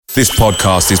This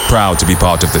podcast is proud to be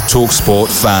part of the TalkSport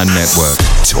Fan Network.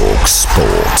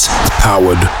 TalkSport.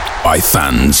 Powered by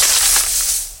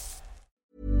fans.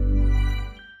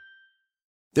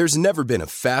 There's never been a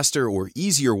faster or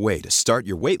easier way to start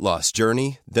your weight loss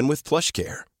journey than with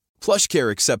PlushCare. PlushCare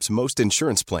accepts most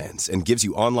insurance plans and gives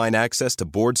you online access to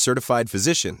board-certified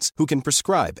physicians who can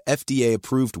prescribe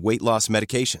FDA-approved weight loss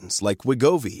medications like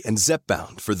Wegovy and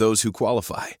Zepbound for those who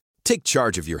qualify. Take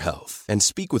charge of your health and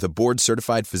speak with a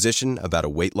board-certified physician about a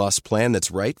weight loss plan that's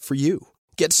right for you.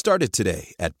 Get started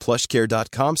today at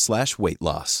plushcare.com/weight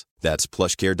loss. That's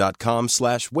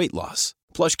plushcare.com/weight loss.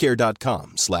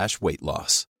 plushcare.com/weight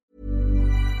loss.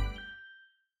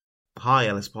 Hi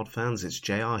LS Pod fans, it's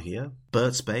JR here.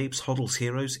 Bert's Babes, Hoddle's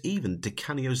Heroes, even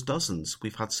DiCanio's Dozens.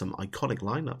 We've had some iconic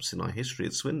lineups in our history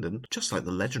at Swindon, just like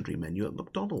the legendary menu at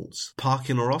McDonald's.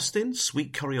 Parkin or Austin,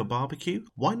 sweet curry or barbecue?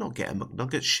 Why not get a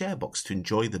McNuggets share box to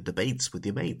enjoy the debates with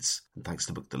your mates? And thanks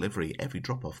to McDelivery, every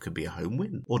drop-off could be a home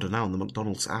win. Order now on the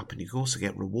McDonald's app and you can also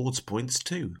get rewards points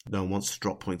too. No one wants to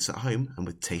drop points at home, and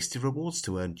with tasty rewards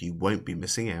to earn, you won't be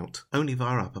missing out. Only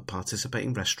via app at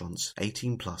participating restaurants.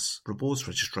 18+. Rewards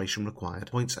registration required.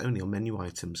 Points only on menu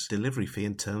items. Delivery fee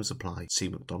and terms apply. See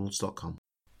mcdonalds.com.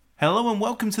 Hello and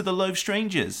welcome to The Loathe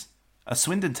Strangers, a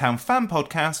Swindon Town fan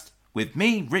podcast with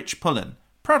me, Rich Pullen,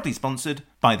 proudly sponsored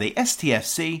by the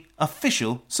STFC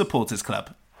Official Supporters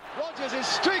Club. Rodgers is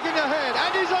streaking ahead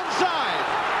and he's onside.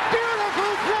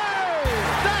 Beautiful play!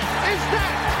 That is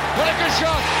that! What a good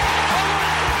shot! Oh,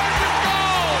 what a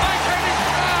goal! Mancini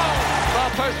foul! Far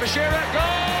post for Shearer,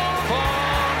 goal! 4-0,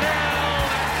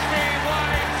 that's Steve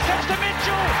White. Steps to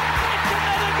Mitchell, it's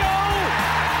another goal!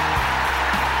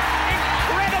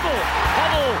 Incredible!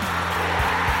 Hoddle!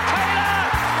 Taylor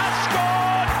has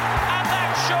scored, and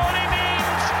that surely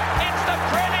means it's the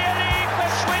Premier League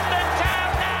for Swindon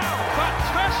Town now!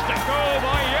 Fantastic goal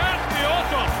by Jan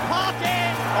Piotr!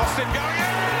 Parkin! Austin going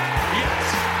in! Yes!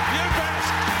 You bet!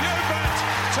 You bet!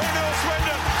 2-0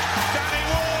 Swindon! Danny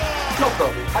Ward! No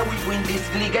problem. I will win this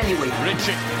league anyway.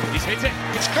 Richie, he's hit it.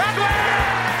 It's Cradley!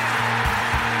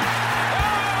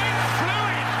 Oh, it flew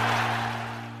in!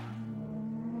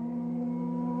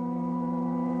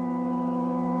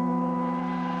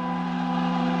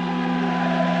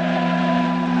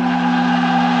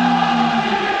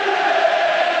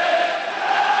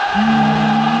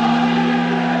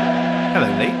 Hello,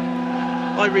 Lee.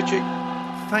 Hi Richie.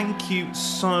 Thank you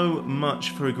so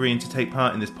much for agreeing to take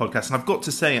part in this podcast. And I've got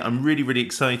to say, I'm really, really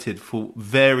excited for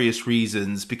various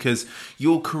reasons because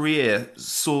your career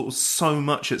saw so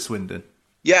much at Swindon.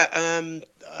 Yeah,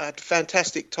 I had a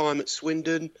fantastic time at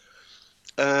Swindon.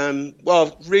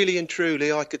 Well, really and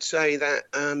truly, I could say that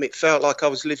it felt like I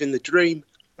was living the dream.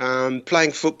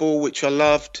 Playing football, which I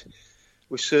loved.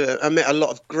 I met a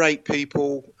lot of great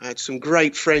people. I had some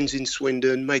great friends in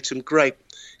Swindon, made some great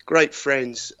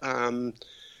friends.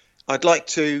 I'd like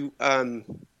to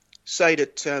say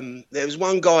that there was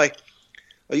one guy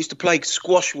I used to play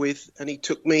squash with, and he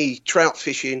took me trout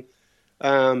fishing.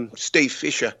 Steve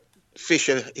Fisher.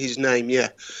 Fisher, his name, yeah.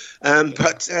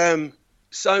 But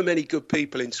so many good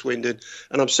people in Swindon,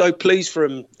 and I'm so pleased for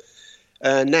him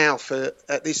now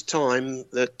at this time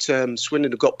that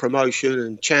Swindon have got promotion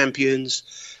and champions.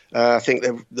 I think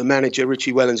the manager,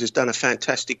 Richie Wellens, has done a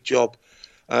fantastic job.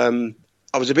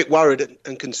 I was a bit worried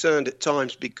and concerned at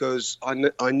times because I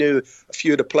knew a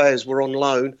few of the players were on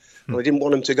loan and I didn't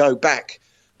want them to go back.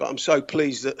 But I'm so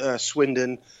pleased that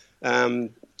Swindon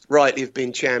rightly have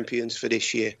been champions for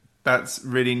this year. That's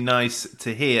really nice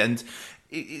to hear. And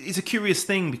it's a curious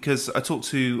thing because I talk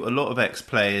to a lot of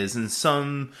ex-players and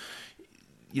some,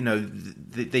 you know,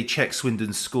 they check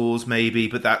Swindon's scores maybe,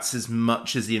 but that's as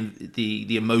much as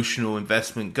the emotional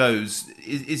investment goes.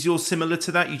 Is yours similar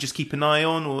to that? You just keep an eye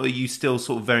on, or are you still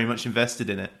sort of very much invested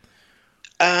in it?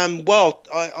 Well,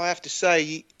 I have to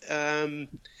say,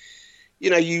 you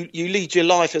know, you lead your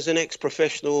life as an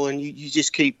ex-professional and you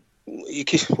just keep,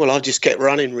 well, I just kept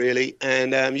running really.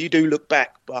 And you do look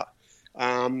back, but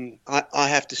I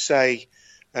have to say,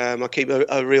 I keep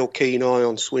a real keen eye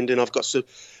on Swindon. I've got some...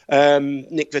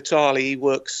 Nick Vitali, he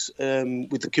works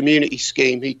with the community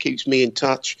scheme. He keeps me in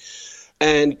touch.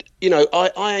 And, you know,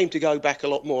 I aim to go back a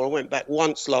lot more. I went back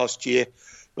once last year,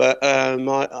 but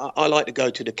I like to go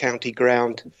to the county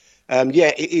ground.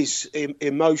 Yeah, it is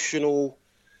emotional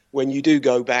when you do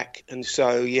go back. And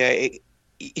so, yeah,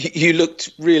 you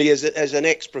looked really, as an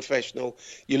ex-professional,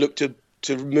 you look to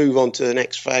move on to the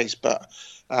next phase. But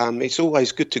it's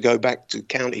always good to go back to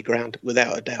county ground,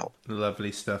 without a doubt.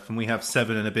 Lovely stuff. And we have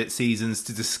 7 and a bit seasons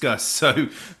to discuss, so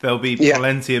there'll be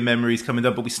plenty of memories coming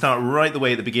up. But we start right the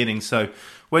way at the beginning. So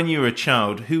when you were a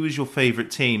child, who was your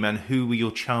favourite team and who were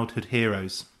your childhood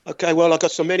heroes? Okay, well, I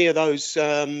got so many of those.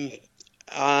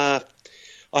 I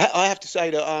have to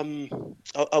say that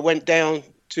I went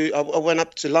I went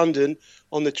up to London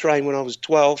on the train when I was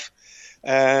 12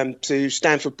 to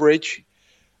Stamford Bridge.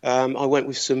 I went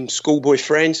with some schoolboy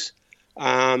friends.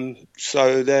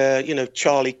 So there,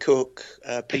 Charlie Cook,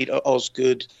 Peter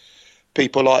Osgood,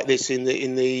 people like this in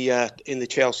the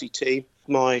Chelsea team.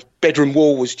 My bedroom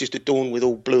wall was just adorned with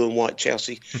all blue and white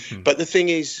Chelsea. But the thing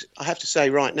is, I have to say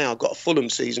right now, I've got a Fulham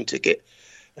season ticket,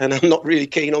 and I'm not really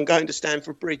keen on going to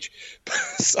Stamford Bridge.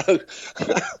 So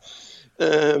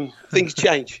things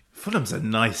change. Fulham's a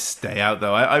nice day out,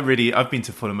 though. I've been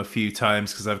to Fulham a few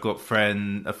times because I've got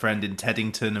a friend in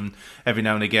Teddington, and every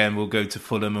now and again we'll go to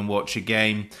Fulham and watch a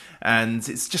game. And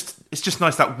it's just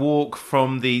nice, that walk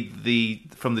from the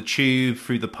tube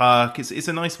through the park. It's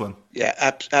a nice one. Yeah,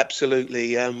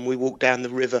 absolutely. We walked down the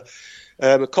river.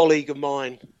 A colleague of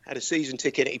mine had a season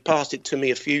ticket. He passed it to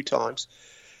me a few times,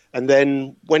 and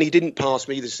then when he didn't pass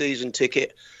me the season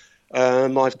ticket,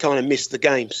 I've kind of missed the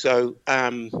game. So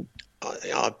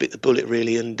I bit the bullet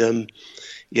really, and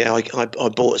I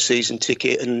bought a season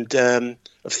ticket, and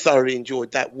I've thoroughly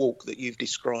enjoyed that walk that you've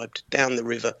described down the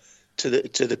river to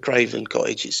the Craven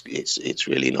Cottage. It's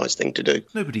really a nice thing to do.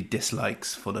 Nobody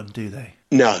dislikes Fulham, do they?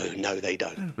 No, they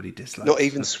don't. Nobody dislikes. Not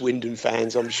even Swindon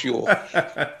fans, I'm sure.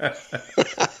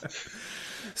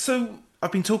 So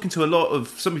I've been talking to a lot of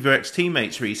some of your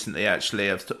ex-teammates recently,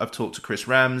 actually. I've talked to Chris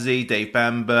Ramsey, Dave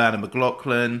Bamber, Anna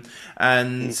McLaughlin,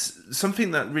 and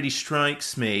something that really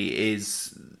strikes me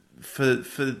is for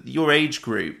your age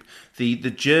group, the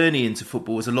journey into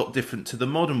football was a lot different to the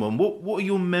modern one. What are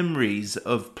your memories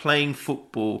of playing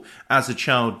football as a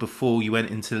child before you went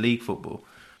into league football?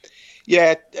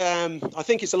 Yeah, I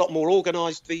think it's a lot more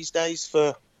organised these days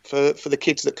for the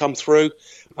kids that come through.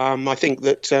 I think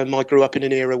that I grew up in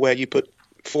an era where you put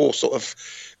 4 sort of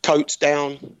coats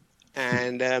down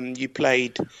and you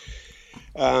played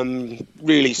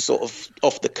really sort of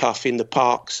off the cuff in the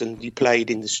parks, and you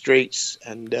played in the streets.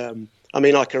 And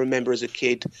I can remember as a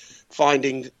kid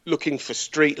looking for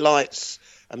street lights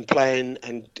and playing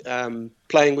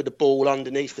with the ball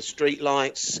underneath the street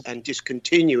lights, and just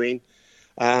continuing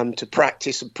to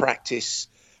practice.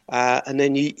 And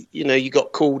then you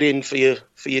got called in for your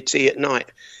tea at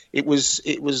night. It was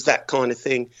that kind of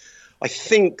thing. I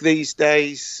think these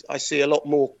days I see a lot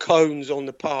more cones on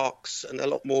the parks, and a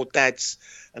lot more dads,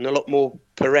 and a lot more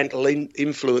parental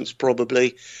influence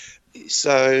probably.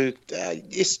 So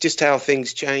it's just how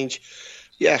things change.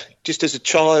 Yeah, just as a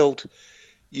child,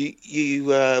 you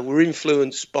were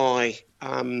influenced by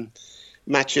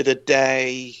match of the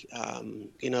day,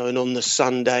 and on the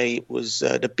Sunday it was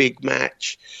the big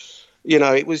match.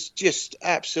 It was just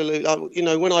absolute.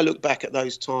 When I look back at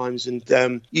those times,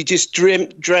 and you just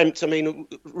dreamt. I mean,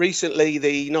 recently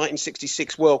the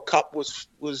 1966 World Cup was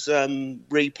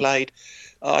replayed.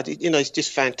 It's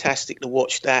just fantastic to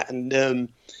watch that. And of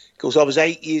course, I was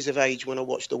 8 years of age when I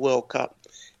watched the World Cup,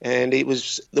 and it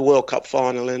was the World Cup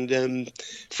final. And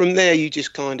from there, you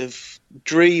just kind of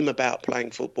dream about playing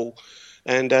football.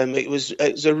 And it was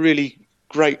a really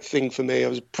great thing for me. It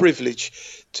was a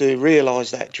privilege to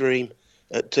realise that dream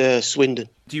at Swindon.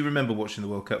 Do you remember watching the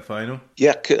World Cup final?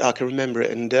 Yeah, I can remember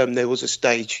it. And there was a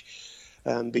stage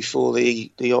before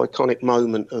the iconic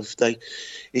moment of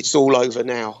it's all over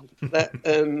now. That,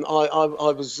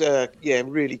 I was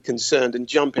really concerned and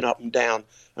jumping up and down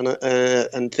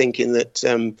and thinking that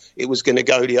it was going to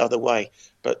go the other way.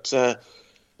 But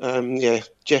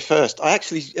Jeff Hurst. I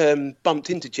actually bumped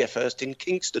into Jeff Hurst in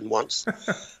Kingston once,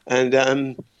 and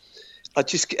I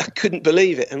couldn't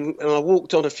believe it. And I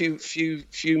walked on a few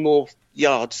more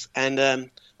yards, and I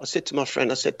said to my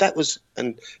friend, I said, that was,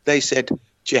 and they said,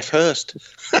 Jeff Hurst.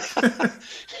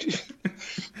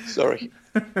 Sorry.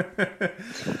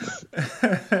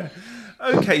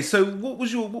 Okay, so what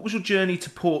was your journey to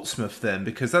Portsmouth then?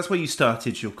 Because that's where you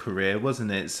started your career,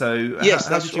 wasn't it? So yes,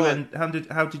 how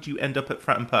did you end up at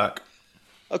Fratton Park?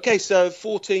 Okay, so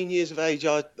 14 years of age,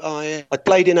 I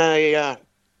played in a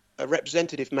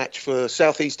representative match for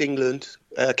South East England.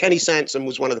 Kenny Sansom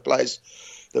was one of the players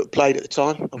that played at the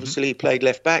time. Obviously, he played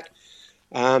left back.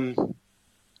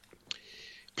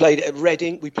 Played at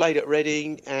Reading. We played at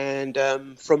Reading, and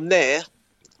from there,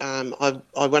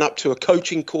 I went up to a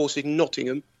coaching course in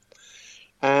Nottingham,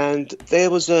 and there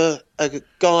was a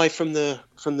guy from the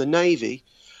Navy,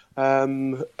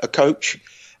 a coach,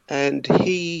 and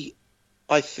he,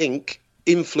 I think,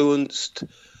 influenced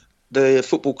the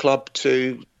football club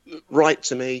to write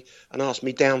to me and ask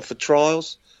me down for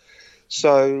trials.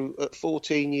 So at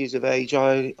 14 years of age,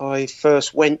 I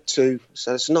first went to,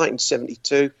 so it's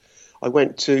 1972, I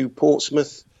went to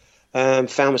Portsmouth Found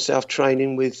myself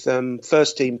training with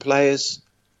first team players.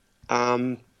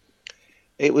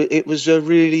 It was a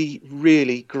really,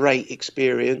 really great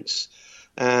experience.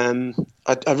 I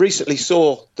recently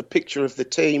saw the picture of the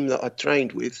team that I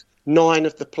trained with. 9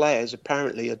 of the players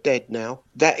apparently are dead now.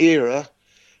 That era,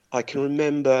 I can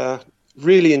remember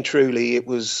really and truly, it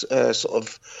was sort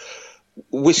of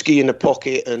whiskey in the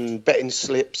pocket and betting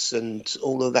slips and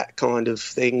all of that kind of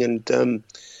thing. And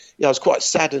I was quite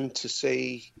saddened to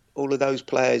see all of those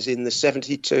players in the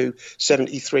 72,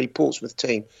 73 Portsmouth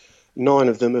team. 9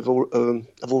 of them have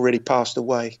already passed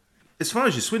away. As far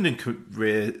as your Swindon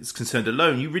career is concerned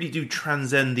alone, you really do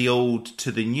transcend the old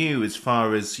to the new as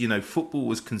far as, football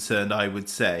was concerned, I would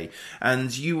say.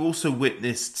 And you also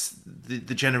witnessed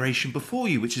the generation before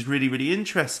you, which is really, really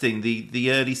interesting,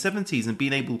 the early 70s, and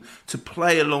being able to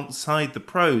play alongside the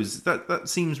pros. That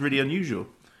seems really unusual.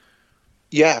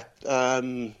 Yeah,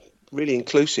 really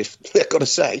inclusive, I've got to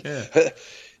say. Yeah.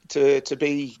 To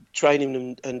be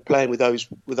training and playing with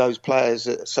those players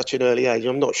at such an early age,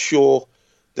 I'm not sure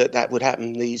that would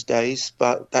happen these days,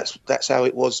 but that's how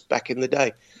it was back in the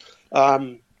day.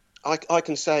 I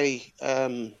can say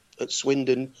at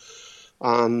Swindon,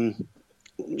 really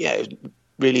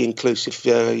inclusive.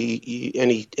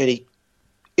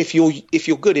 If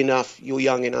you're good enough, you're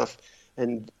young enough,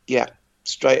 and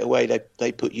straight away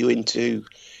they put you into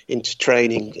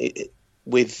training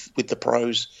with the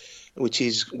pros, which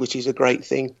is a great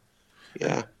thing.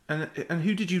 Yeah. And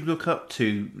who did you look up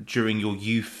to during your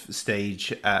youth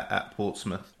stage at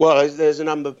Portsmouth? Well, there's a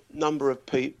number of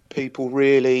people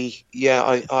really.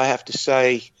 Yeah, I have to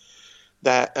say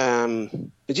that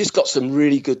I just got some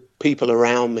really good people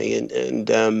around me,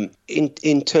 and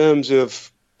in terms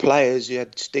of players, you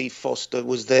had Steve Foster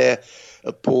was there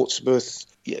at Portsmouth.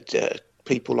 You had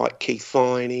people like Keith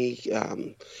Finey.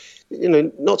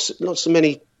 Not so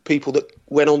many people that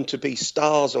went on to be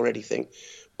stars or anything,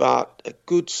 but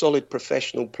good, solid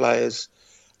professional players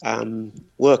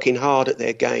working hard at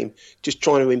their game, just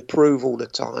trying to improve all the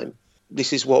time.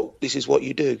 This is what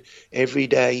you do every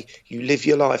day. You live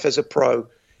your life as a pro.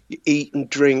 You eat and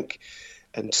drink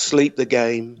and sleep the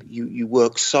game. You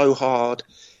work so hard,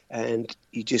 and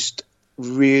you just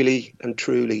really and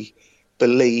truly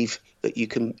believe that you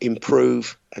can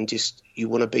improve, and you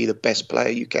want to be the best player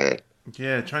you can.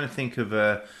 Yeah, trying to think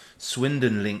of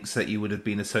Swindon links that you would have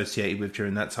been associated with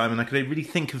during that time, and I could really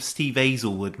think of Steve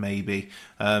Hazelwood, maybe,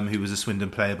 who was a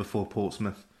Swindon player before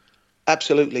Portsmouth.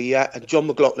 Absolutely, yeah. And John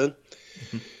McLaughlin.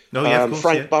 Mm-hmm. Oh, yeah, of course,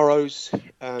 Frank Burrows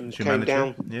came manager.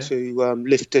 down Yeah. to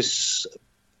lift us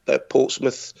at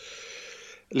Portsmouth,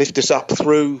 lift us up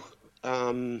through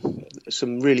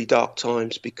some really dark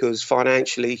times, because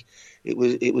financially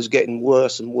it was getting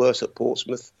worse and worse at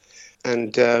Portsmouth,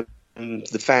 and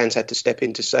the fans had to step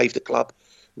in to save the club,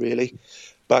 really.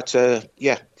 But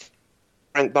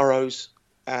Frank Burrows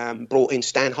brought in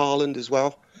Stan Harland as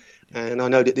well. And I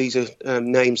know that these are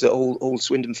names that all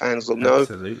Swindon fans will know.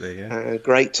 Absolutely, yeah.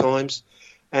 Great times.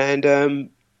 And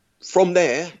from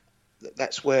there,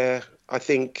 that's where I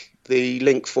think the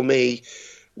link for me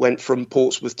went from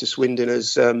Portsmouth to Swindon,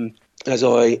 as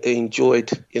I enjoyed,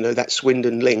 that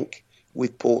Swindon link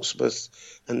with Portsmouth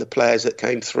and the players that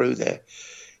came through there.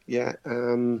 Yeah.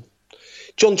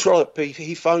 John Trollope,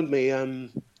 he phoned me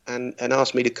and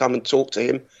asked me to come and talk to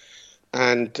him.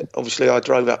 And obviously I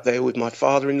drove up there with my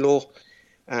father-in-law,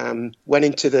 went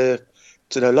into the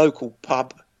local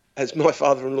pub, as my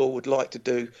father-in-law would like to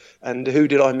do. And who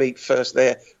did I meet first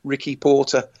there? Ricky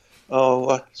Porter.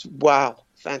 Oh, wow.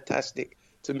 Fantastic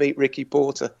to meet Ricky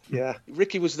Porter. Yeah.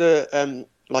 Ricky was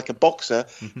like a boxer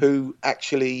who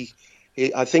actually,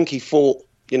 I think he fought,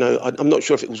 I'm not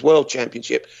sure if it was World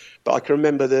Championship, but I can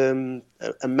remember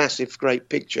a massive, great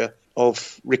picture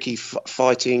of Ricky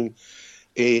fighting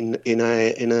in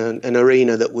an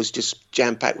arena that was just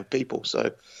jam packed with people.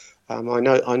 So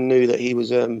I knew that he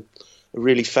was a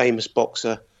really famous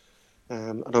boxer,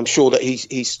 and I'm sure that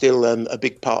he's still a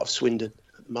big part of Swindon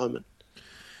at the moment.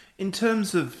 In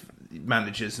terms of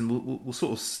managers, and we'll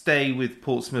sort of stay with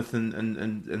Portsmouth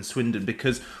and Swindon,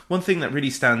 because one thing that really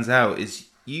stands out is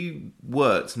you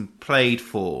worked and played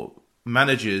for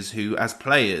managers who, as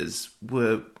players,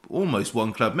 were almost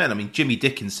one club men. I mean, Jimmy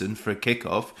Dickinson, for a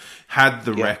kickoff, had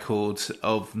the record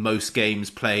of most games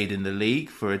played in the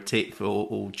league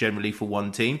or generally for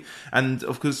one team, and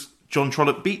of course John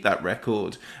Trollope beat that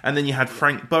record. And then you had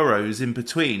Frank Burrows in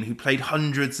between, who played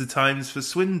hundreds of times for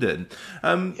Swindon.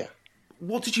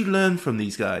 What did you learn from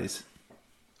these guys?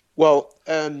 Well,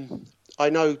 I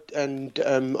know, and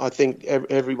I think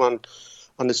everyone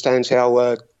understands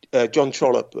how John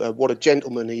Trollope, what a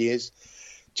gentleman he is.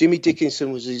 Jimmy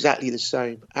Dickinson was exactly the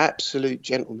same, absolute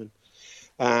gentleman.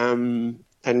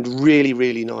 and really,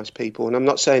 really nice people. And I'm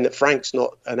not saying that Frank's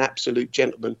not an absolute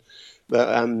gentleman,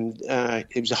 but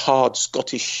he was a hard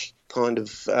Scottish kind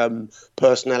of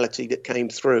personality that came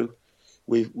through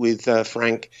with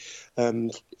Frank.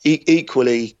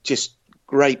 Equally, just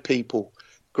great people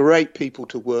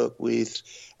to work with.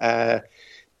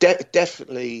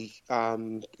 Definitely,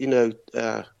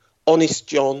 honest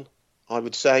John, I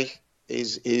would say,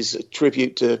 is a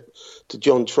tribute to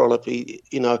John Trollope.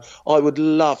 I would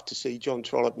love to see John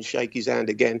Trollope and shake his hand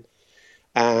again.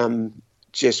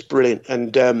 Just brilliant.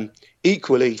 And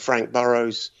equally, Frank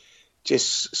Burrows,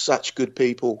 just such good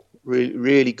people,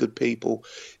 really good people.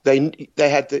 They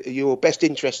had your best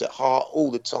interest at heart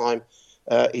all the time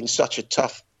in such a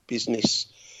tough business.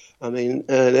 I mean,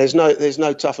 there's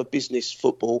no tougher business,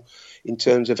 football, in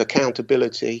terms of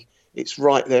accountability. It's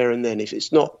right there and then. If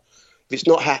it's not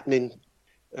happening,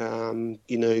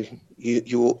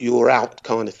 you're out,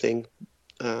 kind of thing.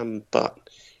 But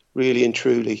really and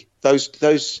truly, those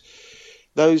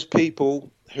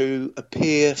people who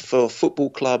appear for football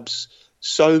clubs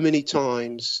so many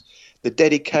times, the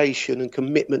dedication and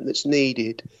commitment that's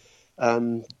needed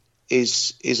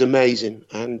is amazing.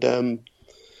 And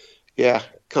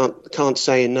can't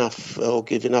say enough or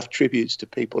give enough tributes to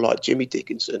people like Jimmy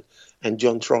Dickinson and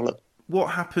John Trollope.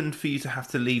 What happened for you to have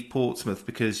to leave Portsmouth?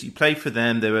 Because you played for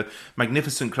them, they were a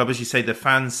magnificent club, as you say. The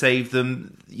fans saved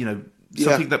them.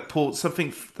 Something that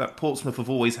Portsmouth have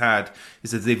always had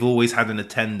is that they've always had an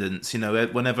attendance.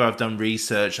 Whenever I've done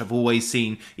research, I've always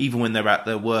seen, even when they're at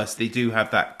their worst, they do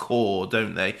have that core,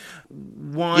 don't they?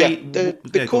 Why? Yeah,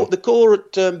 the core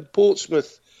at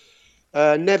Portsmouth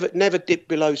never dipped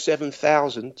below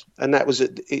 7,000, and that was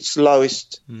at its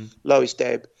lowest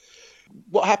ebb.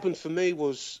 What happened for me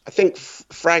was, I think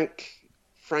Frank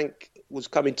was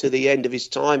coming to the end of his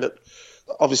time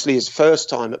obviously his first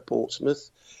time at Portsmouth.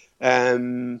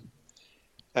 Bobby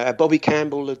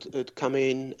Campbell had come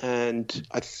in, and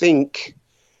I think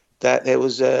that there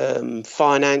was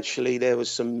financially there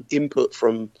was some input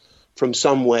from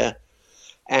somewhere,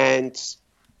 and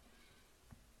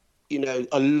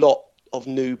a lot of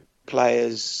new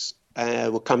players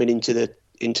were coming into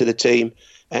the team,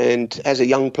 and as a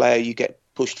young player you get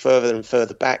pushed further and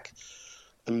further back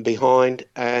and behind.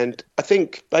 And I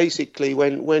think basically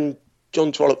when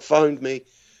John Trollope phoned me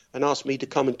and asked me to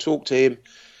come and talk to him,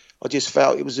 I just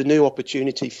felt it was a new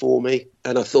opportunity for me,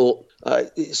 and I thought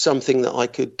it's something that I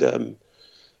could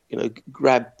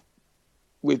grab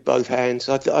with both hands.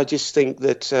 I just think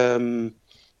that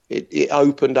it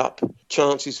opened up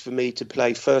chances for me to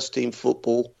play first team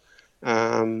football,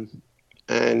 and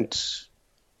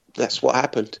that's what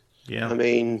happened. Yeah. I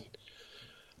mean,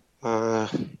 I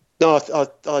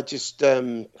just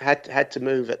had to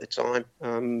move at the time.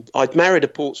 I'd married a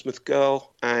Portsmouth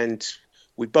girl, and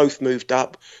we both moved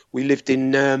up. We lived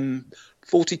in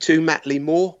 42 Matley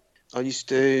Moor. I used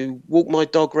to walk my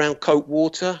dog around Coke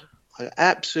Water. I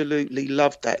absolutely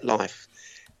loved that life.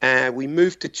 We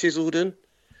moved to Chiseldon.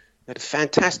 Had a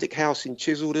fantastic house in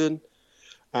Chiseldon.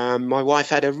 My wife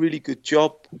had a really good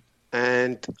job,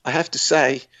 and I have to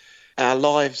say, our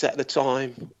lives at the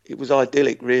time, it was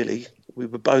idyllic, really. We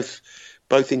were both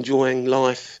enjoying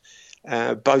life,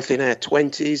 both in our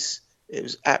 20s. It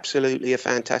was absolutely a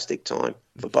fantastic time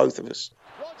for both of us.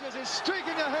 Rodgers is streaking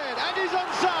ahead, and he's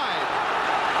onside.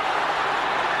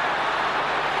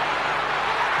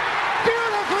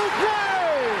 Beautiful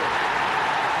play!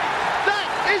 That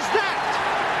is that!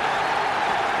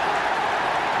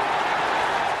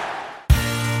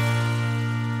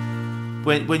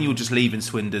 When you were just leaving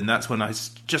Swindon, that's when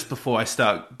just before I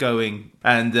start going,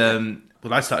 and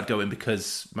I started going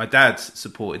because my dad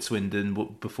supported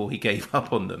Swindon before he gave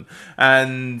up on them,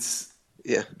 and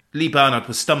Leigh Barnard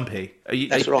was Stumpy.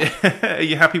 That's right. Are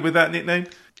you happy with that nickname?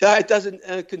 It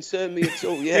doesn't concern me at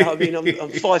all. Yeah, I mean, I'm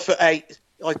 5'8".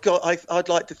 I'd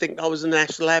like to think I was the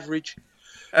national average,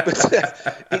 but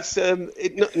it's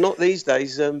not these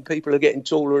days. People are getting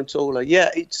taller and taller.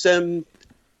 Yeah, it's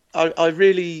I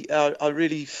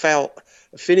really felt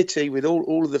affinity with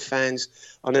all of the fans,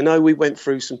 and I know we went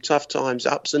through some tough times,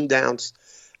 ups and downs,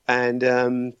 and I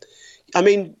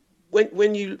mean,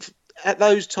 when you at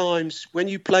those times when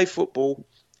you play football,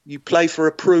 you play for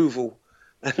approval,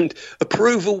 and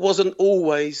approval wasn't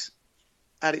always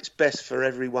at its best for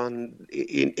everyone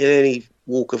in any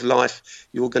walk of life.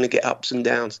 You're going to get ups and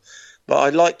downs, but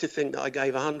I'd like to think that I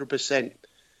gave 100%.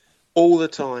 All the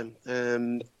time.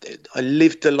 I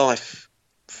lived a life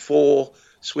for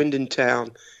Swindon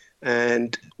Town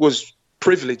and was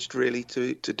privileged really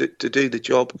to do the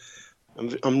job.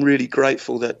 I'm really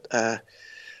grateful that I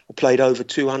I played over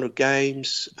 200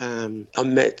 games. I've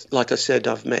met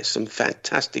some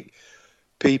fantastic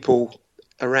people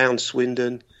around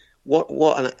Swindon.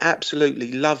 What an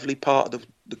absolutely lovely part of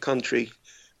the country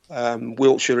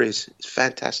Wiltshire is. It's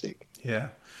fantastic. Yeah.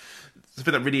 The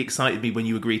thing that really excited me when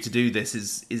you agreed to do this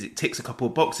is it ticks a couple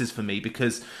of boxes for me,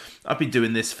 because I've been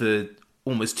doing this for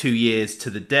almost 2 years to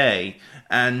the day,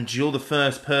 and you're the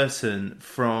first person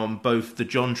from both the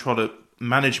John Trollope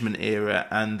management era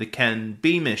and the Ken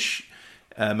Beamish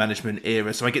management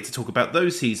era, so I get to talk about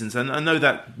those seasons. And I know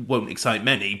that won't excite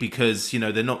many because, you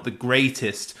know, they're not the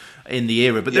greatest in the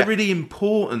era, but they're a really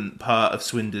important part of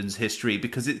Swindon's history,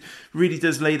 because it really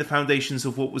does lay the foundations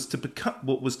of what was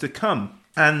to come.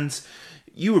 And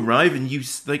you arrive, and you,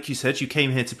 like you said, you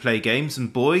came here to play games,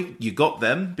 and boy, you got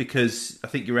them, because I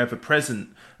think you're ever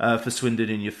present for Swindon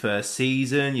in your first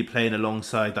season. You're playing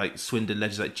alongside like Swindon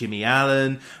legends like Jimmy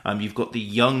Allen. You've got the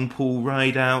young Paul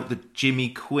Rideout, the Jimmy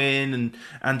Quinn and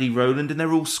Andy Rowland, and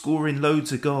they're all scoring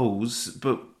loads of goals.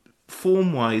 But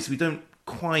form-wise, we don't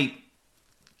quite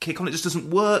kick on. It just doesn't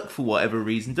work for whatever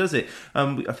reason, does it?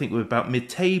 I think we're about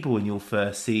mid-table in your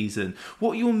first season.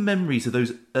 What are your memories of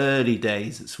those early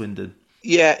days at Swindon?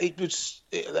 Yeah, it was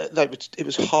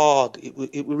hard.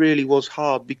 It really was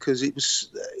hard, because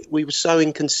we were so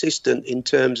inconsistent in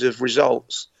terms of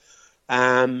results.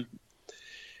 Really,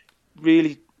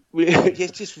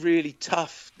 it's just really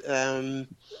tough.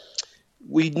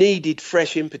 We needed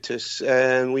fresh impetus.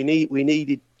 We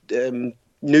needed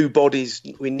new bodies.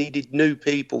 We needed new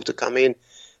people to come in,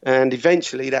 and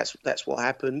eventually that's what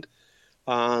happened.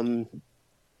 But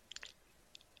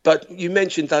you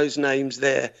mentioned those names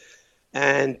there.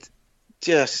 And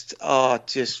just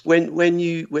when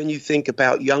you think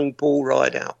about young Paul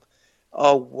Rideout,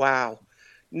 oh wow,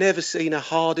 never seen a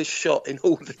harder shot in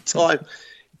all the time.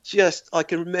 I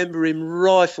can remember him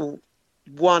rifle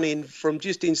one in from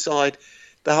just inside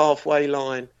the halfway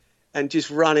line and just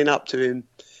running up to him.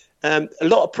 A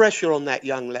lot of pressure on that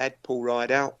young lad, Paul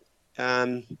Rideout.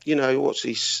 What's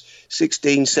he,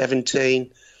 16,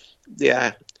 17?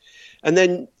 Yeah. And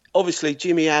then obviously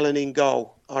Jimmy Allen in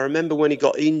goal. I remember when he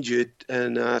got injured,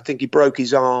 and I think he broke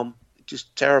his arm.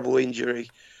 Just terrible injury.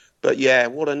 But yeah,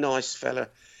 what a nice fella.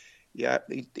 Yeah,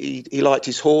 he liked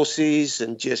his horses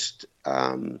and just,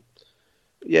 farm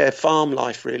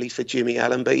life really for Jimmy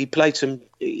Allen. But he played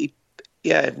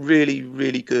really,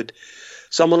 really good.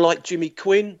 Someone like Jimmy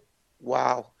Quinn,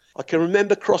 wow. I can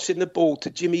remember crossing the ball to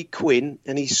Jimmy Quinn,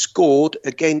 and he scored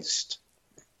against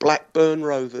Blackburn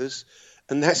Rovers.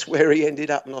 And that's where he ended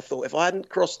up. And I thought, if I hadn't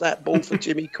crossed that ball for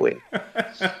Jimmy Quinn.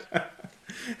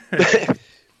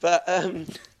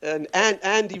 And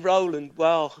Andy Rowland,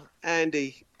 well,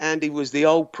 Andy was the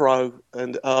old pro.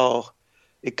 And,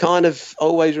 it kind of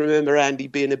always remember Andy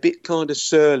being a bit kind of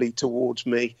surly towards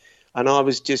me. And I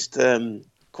was just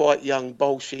quite young,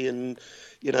 bolshy, and,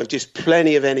 just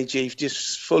plenty of energy,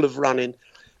 just full of running.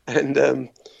 And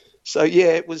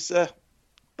it was...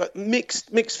 But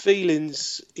mixed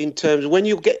feelings in terms of when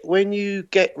you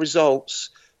get results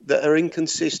that are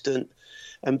inconsistent,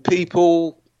 and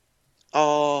people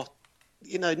are,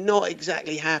 not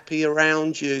exactly happy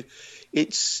around you.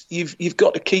 You've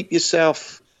got to keep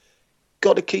yourself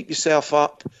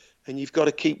up, and you've got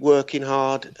to keep working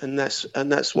hard, and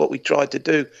that's what we tried to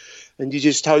do. And you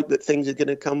just hope that things are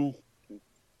going to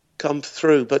come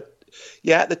through. But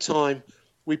yeah, at the time,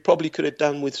 we probably could have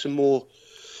done with some more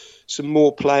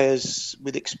players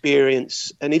with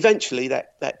experience, and eventually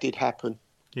that did happen.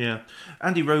 Yeah.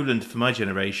 Andy Rowland, for my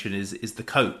generation, is the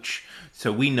coach.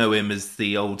 So we know him as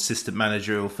the old assistant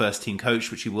manager or first team coach,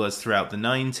 which he was throughout the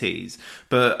 90s.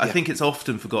 But I think it's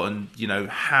often forgotten,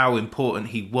 how important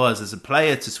he was as a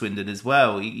player to Swindon as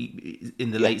well,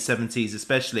 in the late 70s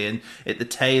especially, and at the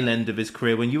tail end of his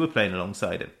career when you were playing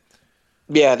alongside him.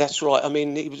 Yeah, that's right. I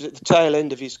mean, it was at the tail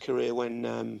end of his career when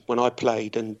I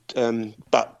played,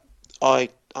 but I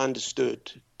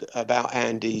understood about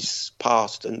Andy's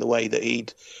past and the way that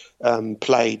he'd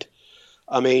played.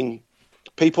 I mean,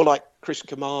 people like Chris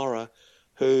Kamara,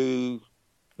 who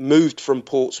moved from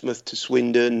Portsmouth to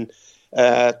Swindon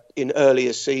in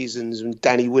earlier seasons, and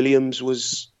Danny Williams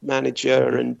was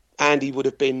manager, and Andy would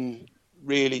have been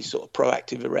really sort of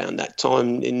proactive around that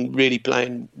time in really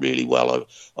playing really well,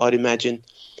 I'd imagine.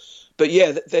 But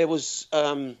yeah, there was,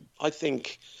 I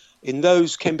think... in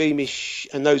those Ken Beamish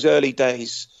and those early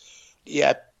days,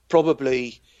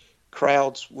 probably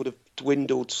crowds would have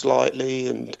dwindled slightly,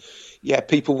 and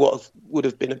people would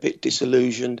have been a bit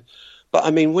disillusioned. But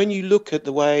I mean, when you look at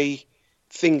the way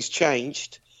things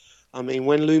changed, I mean,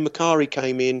 when Lou Macari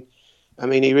came in, I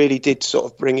mean, he really did sort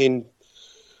of bring in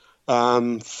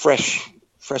fresh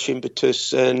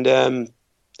impetus, and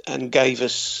gave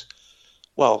us,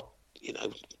 well, you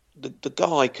know, the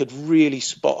guy could really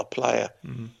spot a player,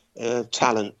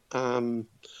 talent. I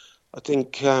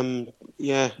think, he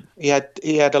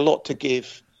had a lot to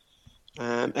give,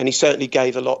 and he certainly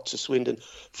gave a lot to Swindon.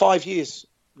 5 years,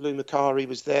 Lou Macari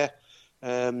was there,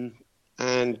 and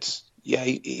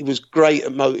he was great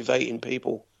at motivating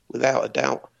people, without a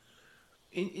doubt.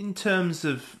 In terms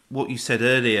of what you said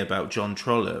earlier about John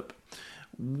Trollope,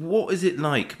 what is it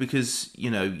like? Because,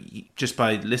 you know, just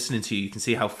by listening to you, you can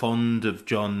see how fond of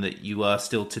John that you are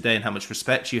still today and how much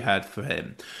respect you had for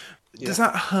him. Yeah. Does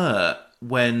that hurt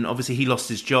when, obviously, he lost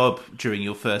his job during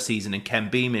your first season and Ken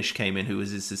Beamish came in, who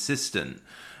was his assistant?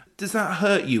 Does that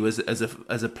hurt you as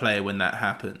a player when that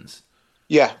happens?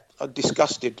 Yeah, I'm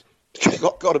disgusted.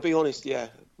 Got to be honest,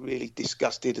 really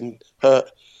disgusted and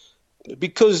hurt.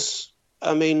 Because,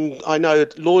 I mean, I know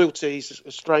loyalty is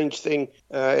a strange thing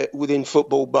within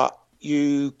football, but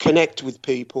you connect with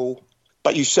people,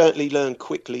 but you certainly learn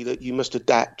quickly that you must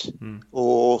adapt,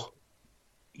 or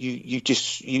you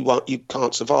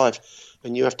can't survive,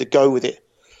 and you have to go with it,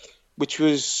 which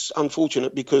was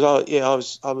unfortunate because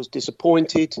I was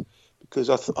disappointed because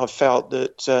I felt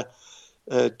that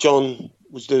John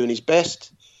was doing his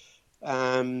best,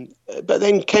 but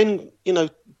then Ken, you know,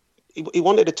 he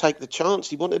wanted to take the chance.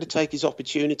 He wanted to take his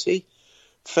opportunity.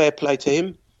 Fair play to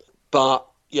him, but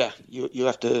you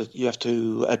have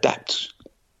to adapt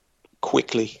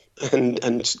quickly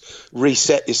and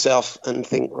reset yourself and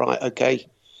think, right, okay.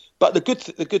 But the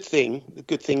good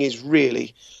thing is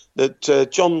really that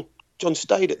John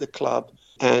stayed at the club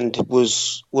and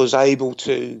was able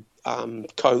to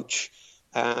coach,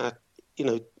 and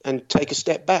take a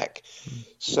step back.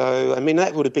 So I mean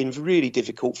that would have been really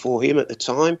difficult for him at the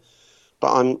time.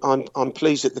 But I'm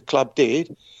pleased that the club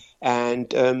did,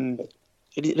 and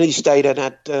he stayed and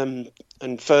had and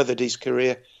furthered his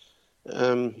career,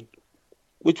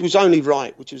 which was only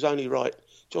right.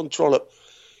 John Trollope,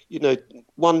 you know,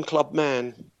 one club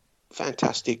man,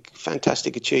 fantastic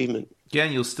achievement. Yeah,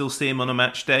 and you'll still see him on a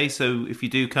match day. So if you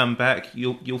do come back,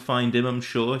 you'll find him, I'm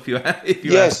sure, if you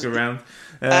ask around.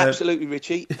 Absolutely,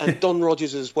 Richie, and Don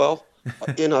Rogers as well.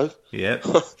 You know, yeah,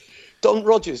 Don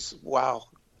Rogers, wow.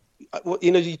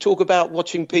 You know, you talk about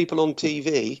watching people on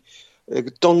TV,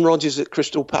 Don Rogers at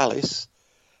Crystal Palace,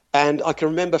 and I can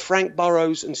remember Frank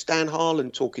Burrows and Stan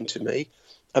Harlan talking to me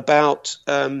about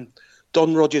Don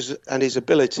Rogers and his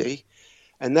ability,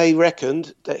 and they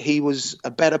reckoned that he was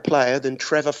a better player than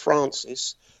Trevor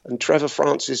Francis, and Trevor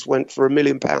Francis went for £1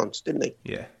 million, didn't he?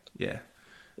 Yeah.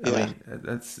 I mean,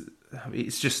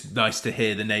 it's just nice to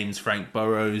hear the names Frank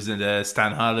Burrows and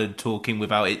Stan Harlan talking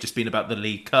without it just being about the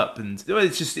League Cup, and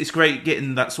it's great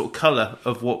getting that sort of colour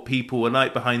of what people were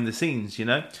like behind the scenes, you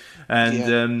know.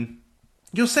 And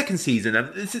your second season,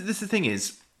 this the thing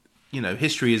is, you know,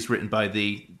 history is written by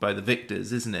the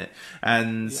victors, isn't it?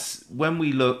 And when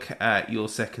we look at your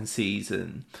second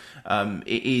season,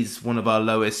 it is one of our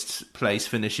lowest place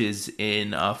finishes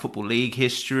in our Football League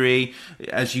history.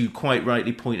 As you quite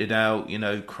rightly pointed out, you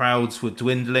know, crowds were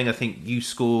dwindling. I think you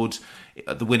scored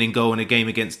the winning goal in a game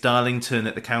against Darlington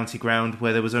at the county ground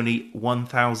where there was only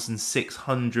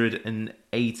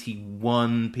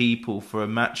 1,681 people for a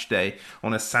match day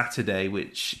on a Saturday,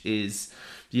 which is,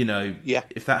 you know,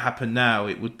 if that happened now,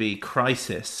 it would be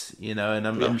crisis, you know, and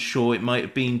I'm sure it might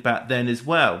have been back then as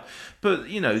well. But,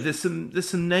 you know, there's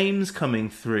some names coming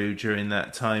through during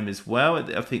that time as well.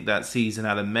 I think that season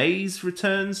Alan Mays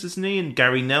returns, doesn't he? And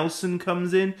Gary Nelson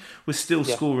comes in. We're still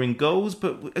scoring goals.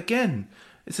 But again,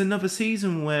 it's another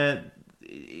season where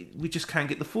we just can't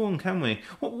get the form, can we?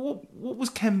 What was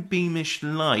Ken Beamish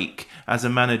like as a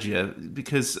manager?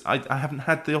 Because I haven't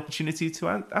had the opportunity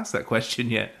to ask that question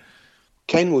yet.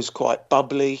 Ken was quite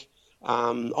bubbly.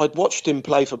 I'd watched him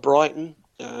play for Brighton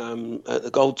at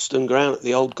the Goldstone Ground, at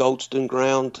the old Goldstone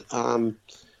Ground. I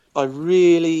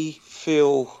really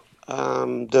feel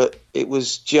that it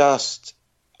was just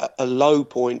a low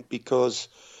point because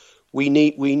we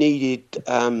needed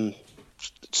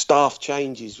staff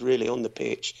changes really on the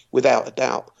pitch, without a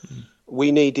doubt.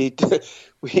 We needed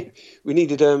it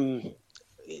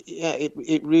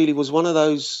really was one of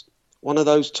those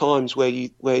times where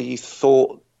you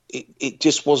thought it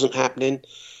just wasn't happening,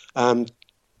 and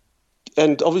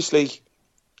obviously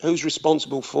who's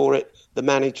responsible for it? The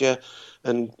manager.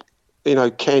 And you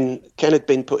know, Ken had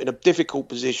been put in a difficult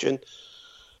position,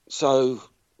 so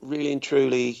really and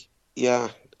truly, I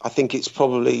think it's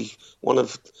probably one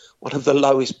of the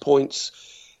lowest points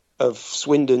of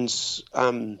Swindon's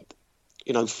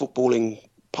footballing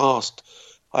past.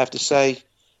 I have to say,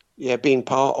 being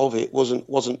part of it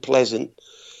wasn't pleasant.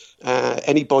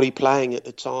 Anybody playing at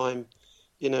the time,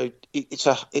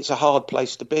 it's a hard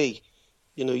place to be.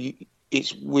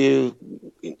 It's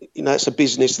a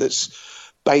business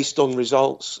that's based on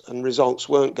results, and results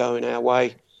weren't going our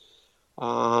way.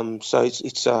 So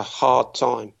it's a hard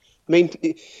time. I mean,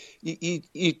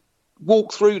 you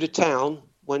walk through the town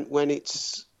when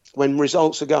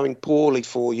results are going poorly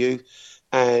for you,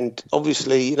 and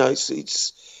obviously,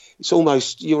 it's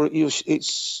almost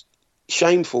it's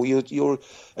shameful. You're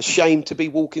ashamed to be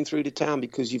walking through the town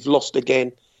because you've lost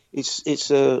again.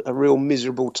 It's a real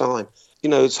miserable time.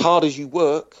 As hard as you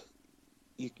work,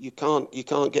 you can't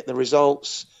get the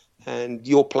results, and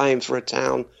you're playing for a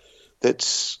town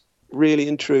that's really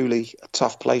and truly a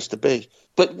tough place to be.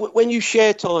 But when you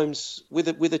share times with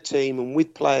a team and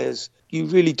with players, you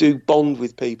really do bond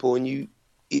with people, and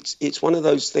it's one of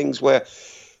those things where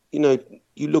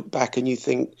you look back and you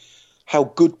think how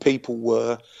good people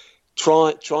were,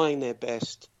 trying their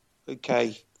best.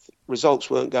 Okay, results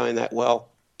weren't going that well,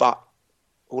 but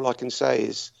all I can say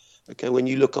is, okay, when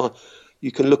you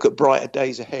can look at brighter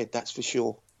days ahead, that's for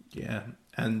sure. Yeah,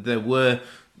 and there were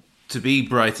to be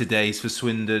brighter days for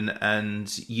Swindon,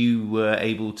 and you were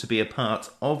able to be a part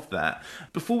of that.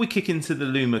 Before we kick into the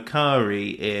Leigh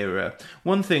Barnard era,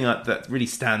 one thing that really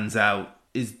stands out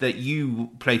is that you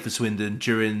played for Swindon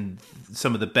during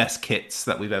some of the best kits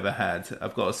that we've ever had.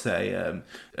 I've got to say,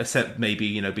 except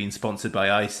maybe being sponsored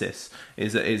by ISIS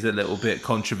is a little bit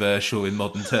controversial in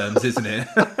modern terms, isn't it?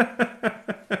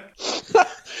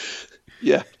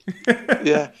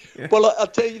 Yeah. Well, I'll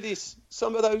tell you this: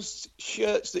 some of those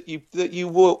shirts that you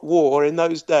wore in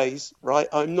those days, right?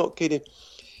 I'm not kidding.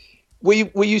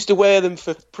 We used to wear them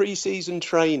for pre-season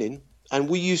training. And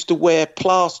we used to wear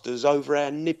plasters over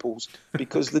our nipples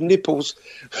because the nipples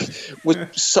were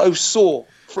so sore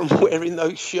from wearing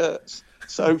those shirts.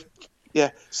 So, yeah,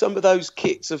 some of those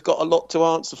kits have got a lot to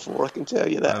answer for, I can tell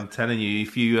you that. I'm telling you,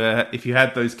 if you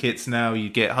had those kits now, you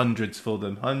get hundreds for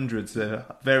them. Hundreds are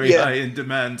very high in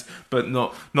demand, but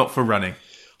not for running.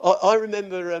 I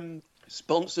remember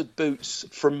sponsored boots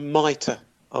from Mitre.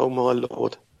 Oh, my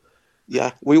Lord.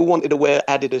 Yeah, we all wanted to wear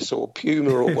Adidas or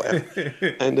Puma or whatever.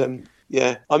 And...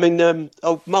 yeah, I mean,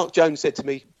 Mark Jones said to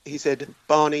me, he said,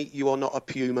 "Barney, you are not a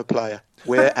Puma player.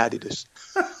 Wear Adidas."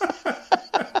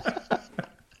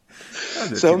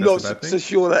 So I'm not so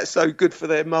sure that's so good for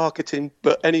their marketing,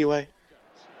 but anyway.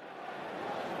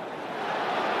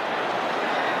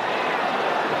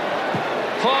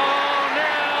 4-0,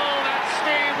 that's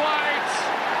Steve White.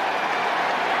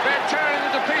 They're tearing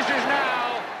into pieces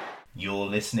now. You're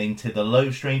listening to the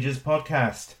Low Strangers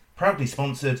podcast, proudly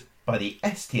sponsored by the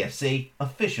STFC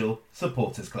Official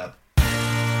Supporters Club.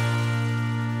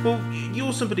 Well,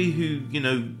 you're somebody who,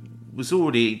 was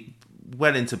already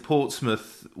well into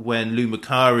Portsmouth when Leigh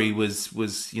Barnard was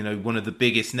one of the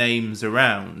biggest names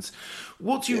around.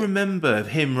 What do you remember of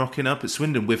him rocking up at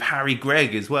Swindon with Harry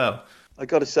Gregg as well? I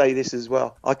got to say this as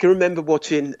well. I can remember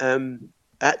watching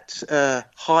at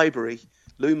Highbury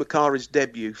Leigh Barnard's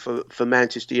debut for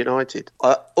Manchester United.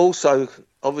 Also,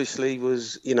 obviously,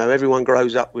 was everyone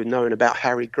grows up with knowing about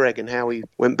Harry Gregg and how he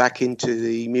went back into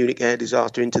the Munich air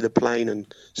disaster, into the plane,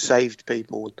 and saved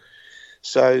people.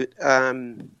 So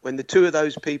when the two of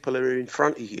those people are in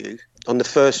front of you on the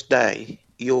first day,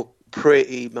 you're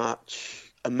pretty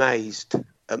much amazed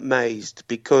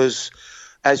because,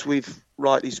 as we've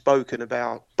rightly spoken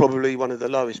about, probably one of the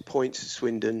lowest points of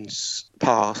Swindon's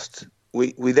past.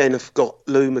 We then have got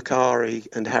Leigh Barnard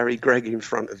and Harry Gregg in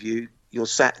front of you. You're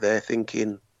sat there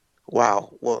thinking,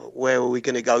 wow, where are we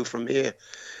going to go from here?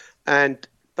 And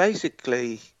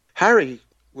basically, Harry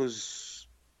was,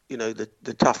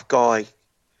 the tough guy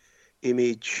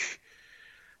image,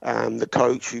 the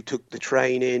coach who took the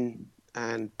training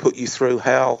and put you through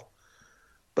hell.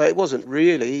 But it wasn't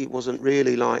really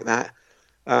like that.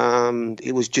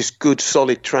 It was just good,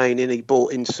 solid training. He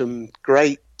brought in some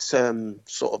great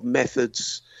sort of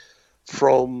methods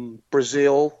from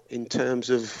Brazil in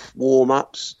terms of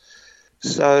warm-ups.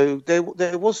 So there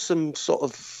was some sort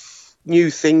of new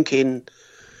thinking,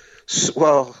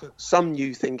 some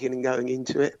new thinking in going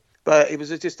into it. But it was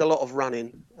just a lot of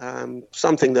running,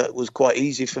 something that was quite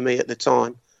easy for me at the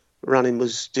time. Running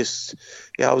was just,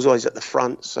 I was always at the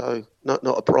front, so not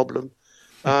a problem.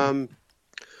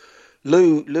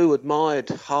 Lou admired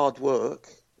hard work.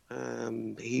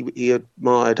 He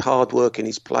admired hard work in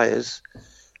his players,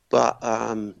 but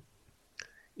I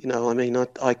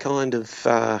kind of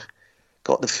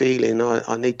got the feeling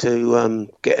I need to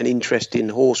get an interest in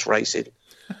horse racing.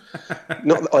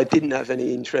 Not that I didn't have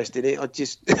any interest in it, I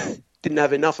just didn't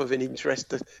have enough of an interest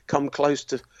to come close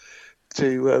to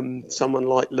someone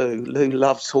like Lou. Lou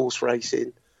loves horse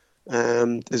racing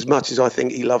as much as I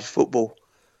think he loves football.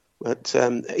 But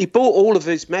he bought all of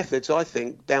his methods, I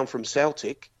think, down from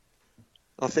Celtic.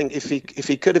 I think if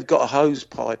he could have got a hose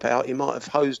pipe out, he might have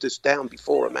hosed us down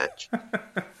before a match.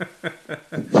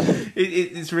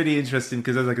 It's really interesting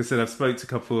because, like I said, I've spoke to a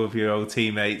couple of your old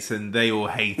teammates, and they all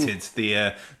hated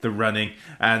the running,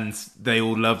 and they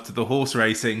all loved the horse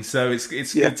racing. So it's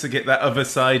good to get that other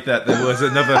side, that there was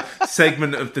another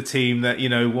segment of the team that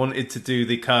wanted to do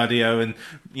the cardio and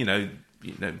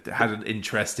had an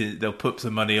interest in it. They'll put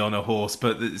some money on a horse,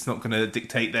 but it's not going to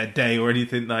dictate their day or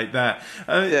anything like that.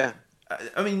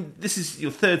 I mean, this is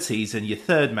your third season, your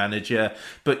third manager,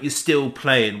 but you're still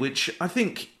playing, which I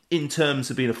think, in terms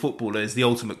of being a footballer, is the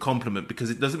ultimate compliment, because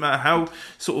it doesn't matter how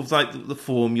sort of like the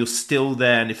form, you're still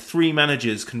there. And if 3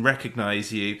 managers can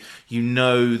recognise you, you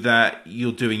know that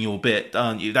you're doing your bit,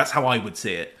 aren't you? That's how I would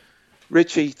see it.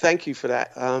 Richie, thank you for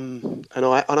that. And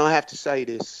I have to say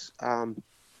this.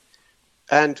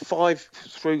 And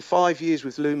through 5 years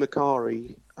with Lou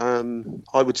Macari,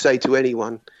 I would say to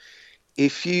anyone,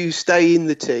 if you stay in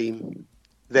the team,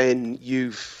 then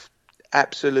you've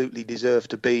absolutely deserved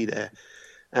to be there.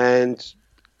 And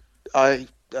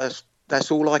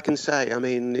that's all I can say. I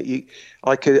mean,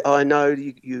 I know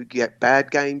you get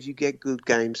bad games, you get good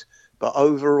games, but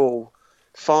overall,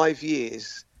 5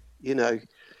 years,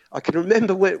 I can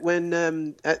remember when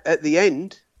at the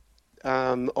end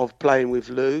of playing with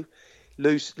Lou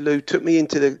took me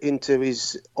into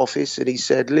his office, and he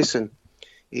said, "Listen,"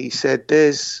 he said,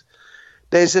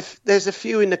 There's a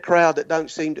few in the crowd that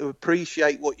don't seem to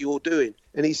appreciate what you're doing.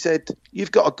 And he said,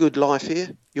 "You've got a good life here.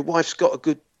 Your wife's got a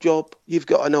good job. You've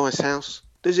got a nice house.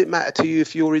 Does it matter to you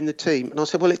if you're in the team?" And I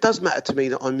said, "Well, it does matter to me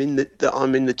that I'm in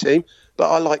the team,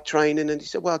 but I like training." And he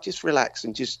said, "Well, just relax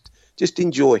and just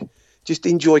enjoy. Just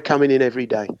enjoy coming in every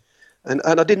day." And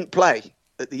I didn't play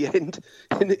at the end,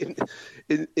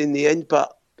 in the end,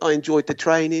 but I enjoyed the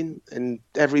training, and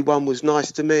everyone was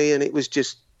nice to me, and it was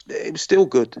still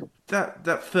good.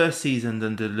 That first season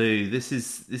under Lou, this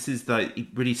is like, it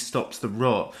really stops the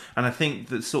rot, and I think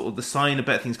that sort of the sign of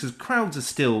better things, because crowds are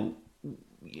still,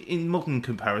 in modern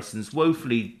comparisons,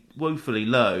 woefully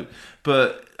low,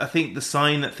 but I think the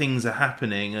sign that things are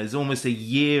happening is almost a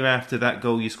year after that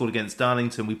goal you scored against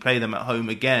Darlington. We play them at home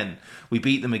again, we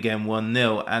beat them again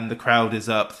 1-0, and the crowd is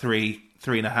up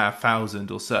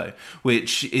 3,500 or so,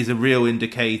 which is a real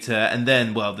indicator. And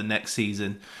then, well, the next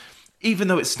season, even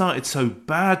though it started so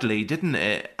badly, didn't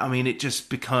it? I mean, it just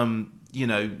become,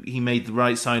 he made the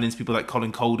right signings, people like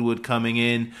Colin Calderwood coming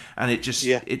in, and it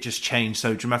just changed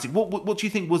so dramatic. What do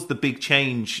you think was the big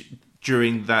change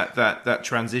during that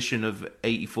transition of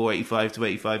 84, 85 to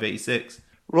 85, 86?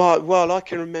 Right, well, I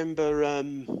can remember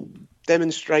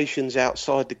demonstrations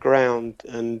outside the ground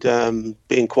and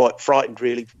being quite frightened,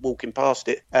 really, walking past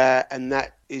it. And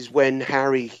that is when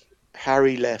Harry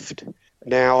left.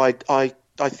 Now,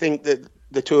 I think that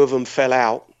the two of them fell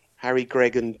out. Harry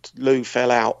Gregg and Lou fell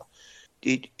out.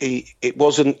 It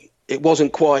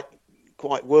wasn't quite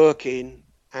working,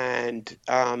 and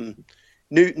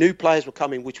new players were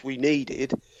coming, which we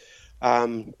needed. I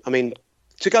mean,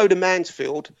 to go to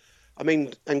Mansfield,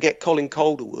 and get Colin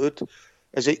Calderwood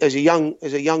as a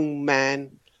young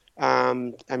man,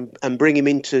 and bring him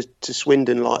into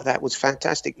Swindon like that was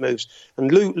fantastic moves.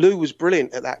 And Lou was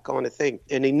brilliant at that kind of thing,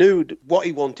 and he knew what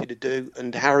he wanted to do.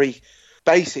 And Harry,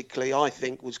 basically, I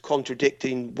think, was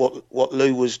contradicting what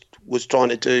Lou was trying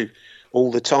to do all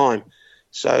the time.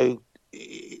 So,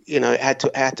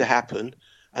 it had to happen.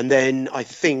 And then I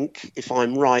think, if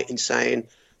I'm right in saying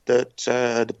that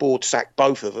the board sacked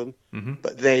both of them,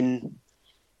 but then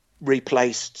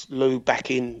replaced Lou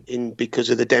back in because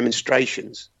of the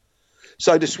demonstrations.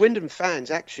 So the Swindon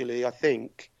fans actually, I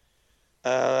think,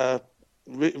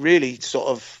 really sort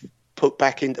of put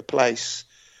back into place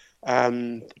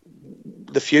the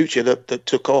future that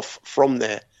took off from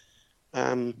there.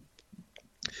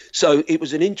 So it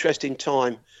was an interesting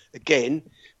time again,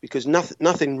 because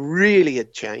nothing really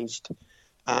had changed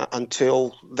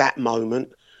until that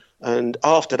moment. And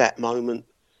after that moment,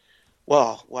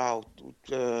 Lou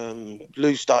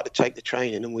started to take the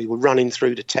training, and we were running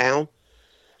through the town.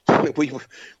 we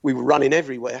were running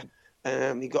everywhere.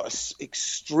 He got us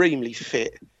extremely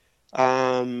fit.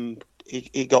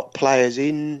 He got players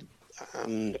in.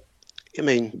 When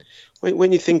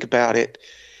you think about it,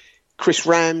 Chris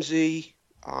Ramsey.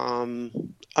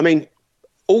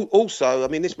 Also,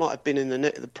 this might have been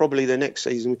in probably the next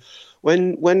season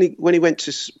when he went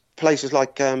to places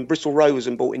like Bristol Rovers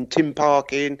and brought in Tim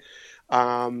Parkin,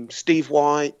 Steve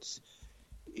White.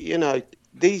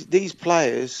 These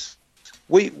players.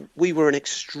 We were an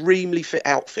extremely fit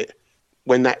outfit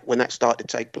when that started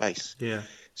to take place. Yeah.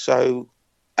 So,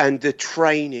 and the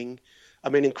training, I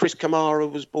mean, and Chris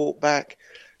Kamara was brought back.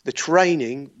 The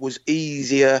training was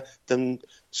easier than,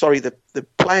 the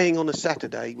playing on a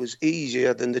Saturday was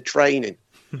easier than the training,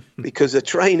 because the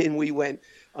training we went,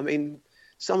 I mean,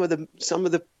 some of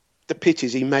the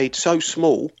pitches he made so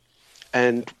small,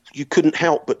 and you couldn't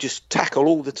help but just tackle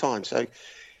all the time. So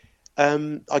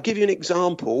I'll give you an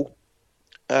example.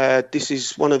 This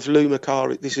is one of Lou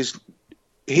Macari.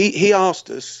 He asked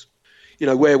us,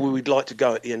 where we would like to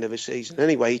go at the end of the season.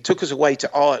 Anyway, he took us away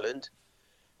to Ireland,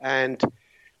 and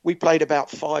we played about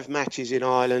 5 matches in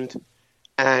Ireland,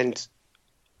 and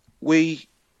we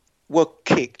were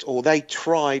kicked, or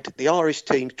the Irish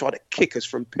team tried to kick us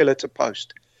from pillar to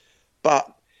post.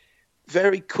 But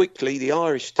very quickly, the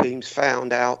Irish teams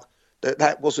found out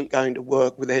that wasn't going to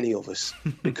work with any of us,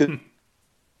 because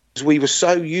we were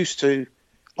so used to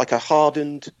like a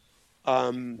hardened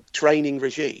training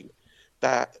regime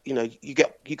that,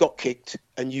 you got kicked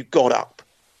and you got up,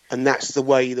 and that's the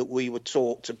way that we were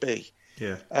taught to be.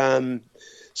 Yeah.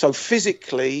 So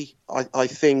physically, I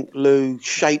think Lou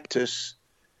shaped us.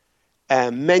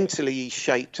 Mentally, he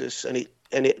shaped us, and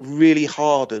it really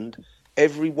hardened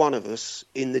every one of us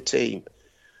in the team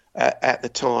at the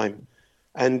time.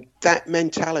 And that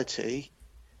mentality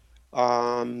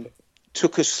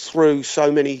took us through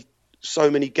so many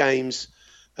games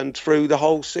and through the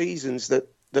whole seasons that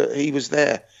he was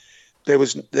there.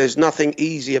 There's nothing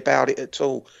easy about it at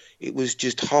all. It was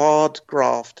just hard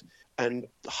graft and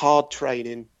hard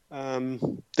training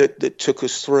that took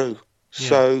us through. Yeah.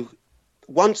 So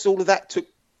once all of that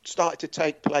started to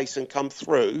take place and come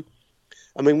through,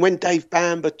 I mean, when Dave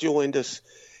Bamber joined us,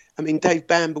 Dave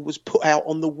Bamber was put out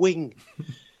on the wing.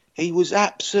 He was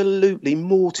absolutely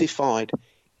mortified.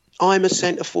 I'm a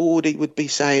centre forward, he would be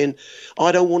saying,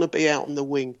 I don't want to be out on the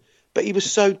wing. But he was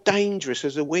so dangerous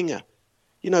as a winger.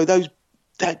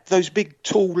 Those big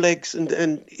tall legs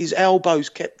and his elbows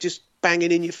kept just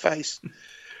banging in your face.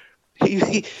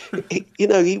 He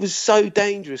was so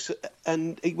dangerous,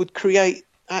 and he would create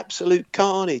absolute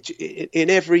carnage in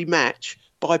every match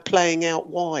by playing out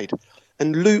wide.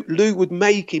 And Lou would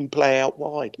make him play out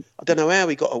wide. I don't know how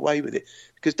he got away with it,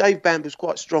 because Dave Bamber was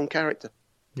quite a strong character.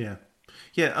 Yeah.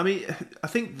 Yeah, I mean, I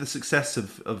think the success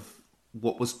of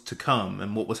what was to come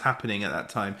and what was happening at that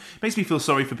time makes me feel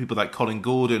sorry for people like Colin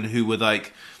Gordon, who were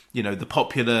like, the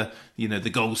popular, the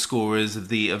goal scorers of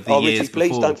the years Richie, before.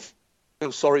 Please don't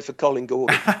feel sorry for Colin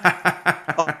Gordon.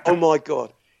 oh my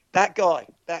God. That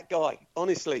guy,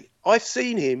 honestly, I've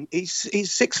seen him.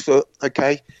 He's 6 foot,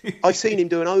 okay? I've seen him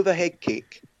do an overhead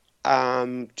kick.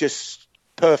 Just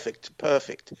perfect.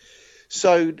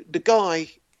 So the guy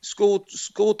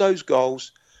scored those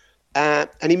goals, and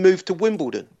he moved to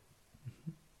Wimbledon.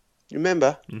 You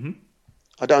remember? Mm-hmm.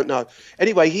 I don't know.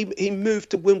 Anyway, he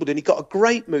moved to Wimbledon. He got a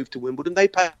great move to Wimbledon. They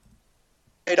paid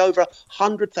over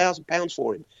 £100,000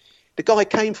 for him. The guy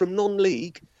came from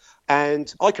non-league,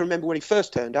 and I can remember when he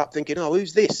first turned up thinking, oh,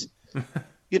 who's this?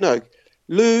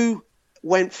 Lou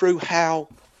went through hell,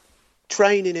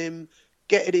 training him,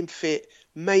 getting him fit,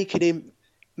 making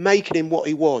him what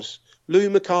he was. Lou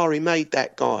Macari made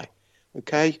that guy,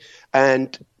 okay?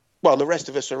 And, well, the rest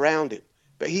of us around him.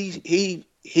 But he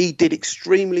did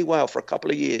extremely well for a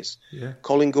couple of years. Yeah.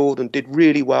 Colin Gordon did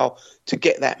really well to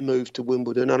get that move to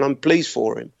Wimbledon, and I'm pleased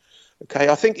for him. Okay,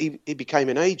 I think he became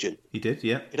an agent. He did,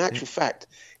 yeah. In actual fact,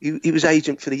 he was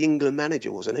agent for the England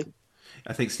manager, wasn't he?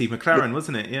 I think Steve McLaren,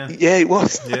 wasn't it? Yeah. Yeah, it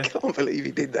was. Yeah. I can't believe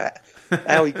he did that.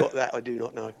 How he got that, I do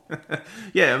not know.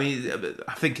 Yeah, I mean,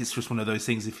 I think it's just one of those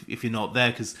things. If you're not there,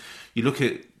 because you look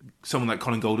at someone like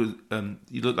Colin Gordon,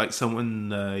 you look at someone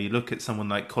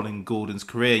like Colin Gordon's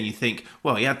career, and you think,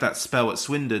 well, he had that spell at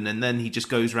Swindon, and then he just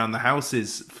goes around the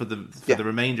houses for the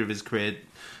remainder of his career.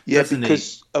 Yeah,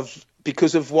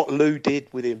 because of what Lou did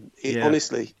with him.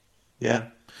 Honestly, yeah.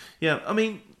 I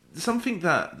mean, something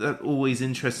that always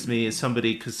interests me is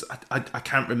somebody, because I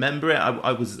can't remember it.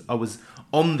 I was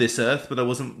on this earth, but I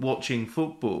wasn't watching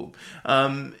football.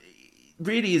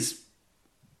 Really, is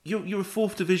you're a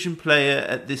 4th division player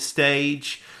at this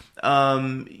stage.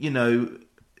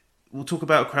 We'll talk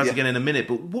about crowds again in a minute,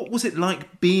 but what was it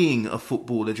like being a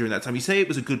footballer during that time? You say it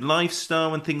was a good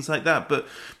lifestyle and things like that, but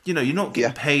you're not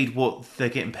getting paid what they're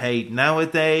getting paid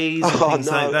nowadays and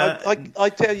things like that. I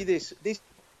tell you this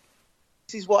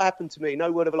is what happened to me.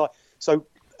 No word of a lie. So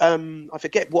I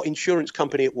forget what insurance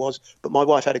company it was, but my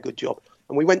wife had a good job,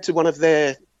 and we went to one of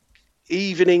their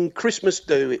evening Christmas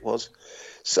do. It was.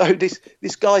 So this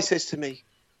guy says to me,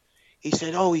 he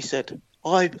said,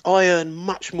 I earn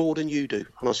much more than you do.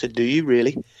 And I said, do you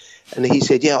really? And he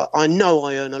said, yeah, I know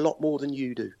I earn a lot more than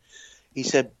you do. He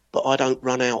said, but I don't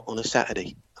run out on a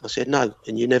Saturday. And I said, no,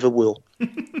 and you never will.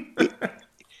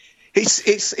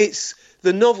 It's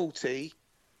the novelty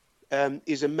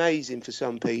is amazing for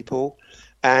some people,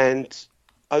 and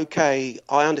okay,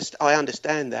 I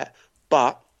understand that,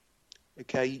 but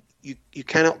okay, you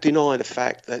cannot deny the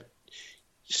fact that,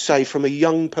 say, from a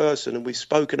young person, and we've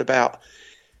spoken about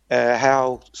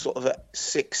how sort of at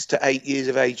 6 to 8 years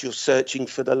of age you're searching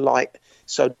for the light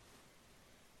so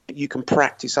you can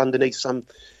practice underneath some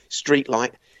street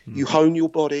light. You hone your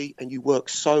body and you work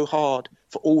so hard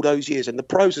for all those years, and the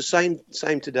pros are same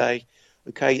today,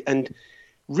 okay? And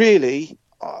really,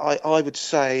 I would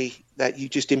say that you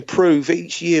just improve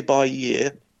each year by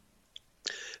year,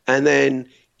 and then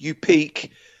you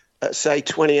peak at, say,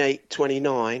 28,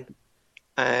 29,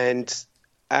 and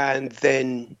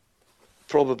then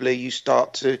probably you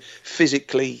start to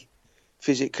physically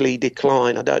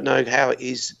decline. I don't know how it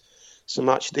is so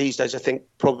much these days. I think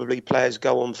probably players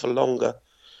go on for longer.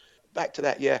 Back to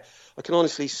that, yeah. I can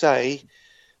honestly say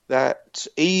that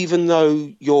even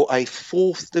though you're a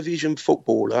 4th division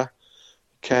footballer,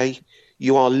 okay,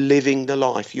 you are living the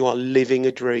life. You are living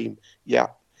a dream. Yeah.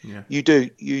 You do.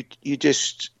 You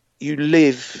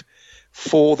live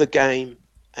for the game,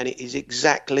 and it is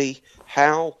exactly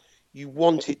how you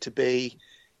want it to be.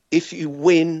 If you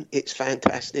win, it's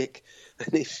fantastic.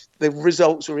 And if the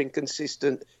results are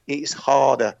inconsistent, it's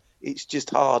harder. It's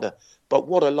just harder. But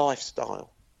what a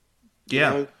lifestyle.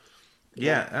 Yeah. You know?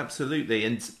 Yeah, absolutely.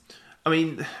 And I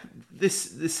mean,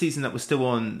 this season that we're still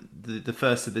on, the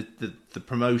first of the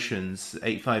promotions,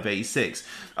 85, 86,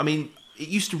 I mean, it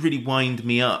used to really wind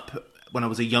me up when I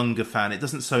was a younger fan. It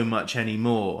doesn't so much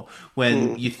anymore.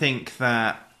 When you think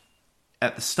that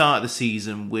at the start of the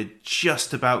season, we're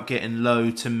just about getting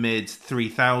low to mid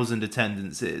 3,000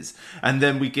 attendances. And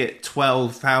then we get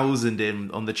 12,000 in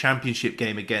on the championship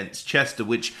game against Chester,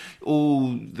 which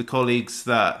all of your colleagues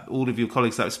that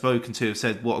I've spoken to have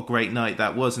said what a great night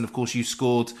that was. And of course, you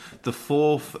scored the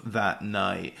 4th that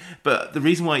night. But the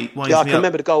reason why it winds me up... I can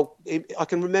remember the goal. I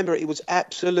can remember it was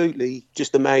absolutely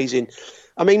just amazing.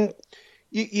 I mean...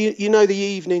 You know the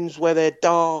evenings where they're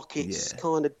dark, it's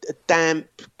kind of a damp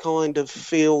kind of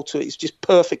feel to it. It's just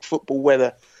perfect football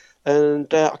weather.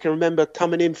 And I can remember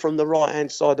coming in from the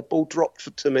right-hand side, the ball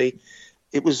dropped to me.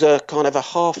 It was a kind of a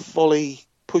half volley,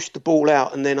 pushed the ball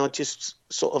out, and then I just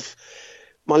sort of...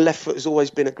 My left foot has always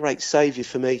been a great saviour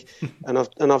for me, and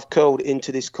I've curled it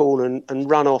into this corner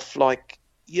and run off like,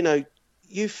 you know,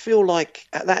 you feel like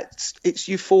it's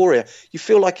euphoria. You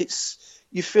feel like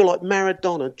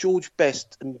Maradona, George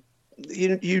Best, and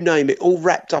you name it, all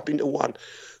wrapped up into one.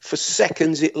 For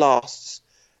seconds it lasts.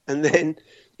 And then,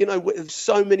 you know, with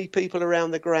so many people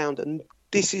around the ground, and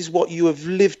this is what you have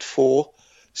lived for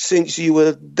since you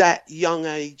were that young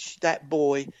age, that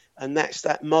boy, and that's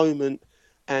that moment.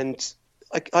 And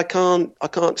I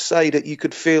can't say that you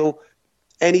could feel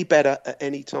any better at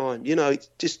any time. You know, it's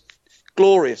just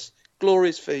glorious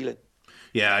feeling.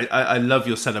 Yeah, I love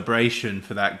your celebration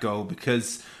for that goal,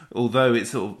 because although it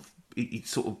sort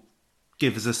of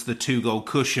gives us the 2-goal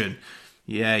cushion,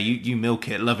 yeah, you milk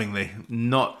it lovingly.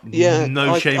 No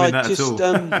shame in that at all.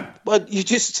 Well, you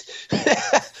just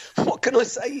what can I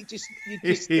say?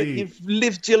 You've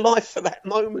lived your life for that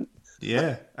moment.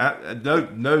 Yeah,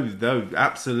 no,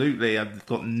 absolutely. I've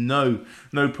got no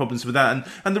problems with that.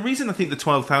 And the reason I think the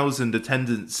 12,000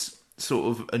 attendance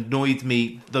sort of annoyed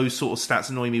me, those sort of stats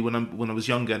annoy me when I was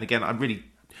younger. And again, I really,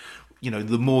 you know,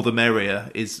 the more the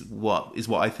merrier is what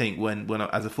I think when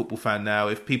as a football fan now.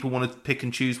 If people want to pick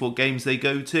and choose what games they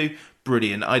go to,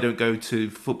 brilliant. I don't go to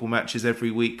football matches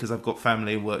every week because I've got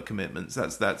family and work commitments.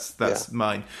 That's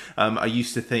mine. I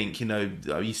used to think, you know,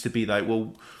 I used to be like,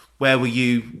 well, where were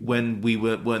you when we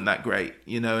weren't that great,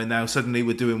 you know? And now suddenly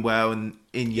we're doing well, and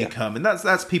in you come, and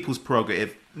that's people's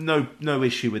prerogative. No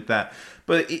issue with that.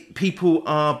 But people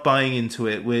are buying into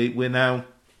it. We're now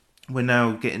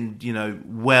getting, you know,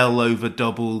 well over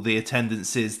double the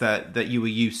attendances that you were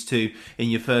used to in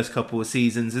your first couple of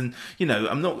seasons. And you know,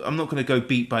 I'm not going to go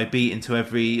beat by beat into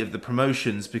every of the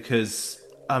promotions, because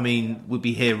I mean, we'll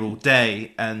be here all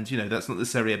day, and you know, that's not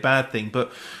necessarily a bad thing.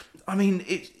 But I mean,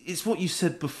 it's what you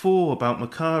said before about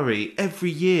Macari.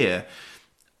 Every year,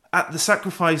 at the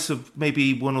sacrifice of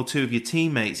maybe one or two of your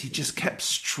teammates, he just kept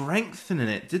strengthening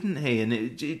it, didn't he? And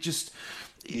it just...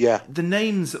 Yeah. The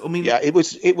names, I mean... Yeah, it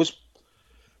was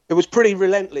pretty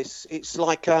relentless. It's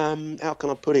like, how can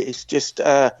I put it? It's just,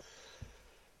 you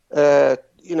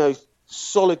know,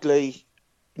 solidly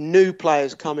new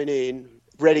players coming in,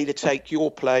 ready to take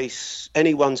your place,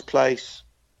 anyone's place.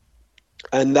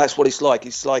 And that's what it's like.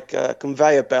 It's like a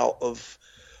conveyor belt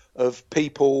of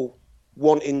people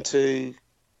wanting to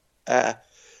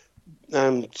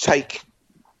take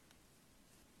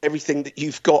everything that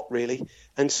you've got, really,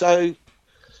 And so,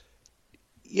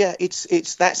 yeah,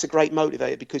 it's that's a great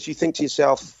motivator, because you think to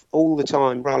yourself all the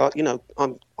time, right? Like,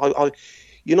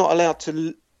 you're not allowed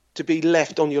to be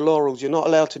left on your laurels. You're not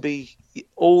allowed to be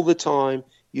all the time.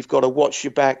 You've got to watch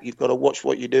your back. You've got to watch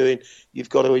what you're doing. You've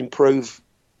got to improve,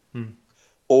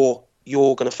 or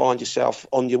you're going to find yourself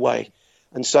on your way.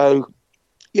 And so,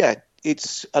 yeah,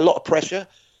 it's a lot of pressure,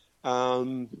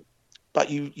 but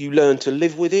you learn to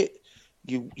live with it.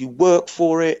 You work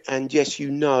for it, and yes, you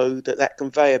know that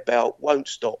conveyor belt won't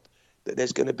stop, that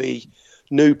there's going to be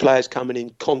new players coming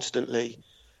in constantly.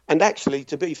 And actually,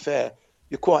 to be fair,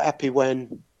 you're quite happy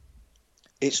when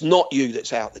it's not you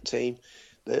that's out the team.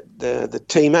 The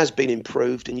team has been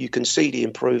improved, and you can see the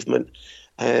improvement.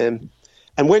 And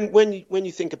when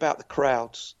you think about the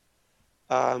crowds,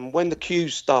 when the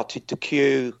queues started to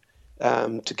queue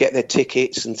to get their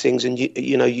tickets and things, and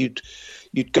you'd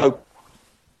go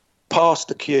past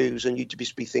the queues and you'd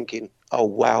just be thinking, oh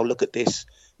wow, look at this.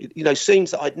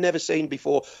 Scenes that I'd never seen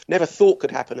before, never thought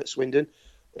could happen at Swindon.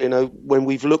 When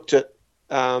we've looked at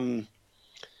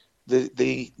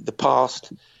the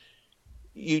past,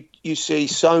 you see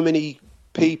so many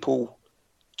people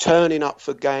turning up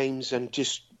for games and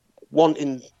just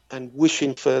wanting and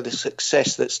wishing for the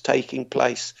success that's taking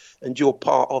place, and you're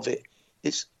part of it.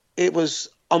 It was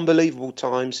unbelievable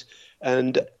times,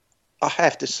 and I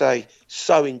have to say,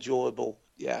 so enjoyable.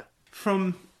 Yeah.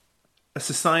 From a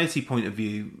society point of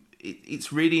view,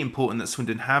 it's really important that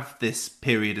Swindon have this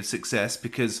period of success,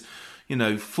 because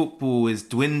football is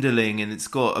dwindling and it's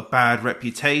got a bad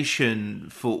reputation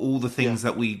for all the things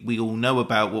that we all know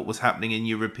about what was happening in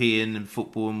European and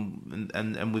football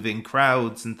and within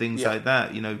crowds and things like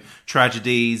that.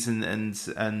 Tragedies and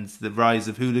the rise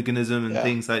of hooliganism and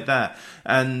things like that.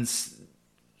 And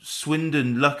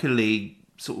Swindon, luckily,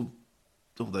 sort of,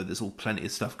 although there's all plenty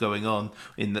of stuff going on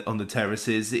on the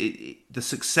terraces, the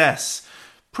success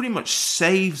pretty much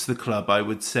saves the club, I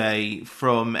would say,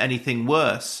 from anything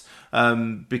worse,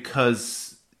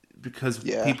 because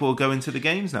people are going to the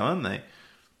games now, aren't they?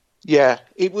 Yeah,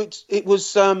 it was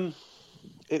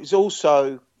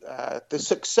also the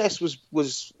success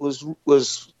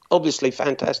was obviously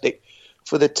fantastic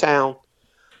for the town,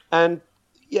 and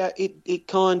it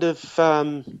kind of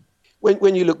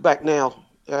when you look back now.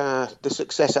 The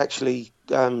success actually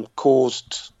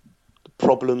caused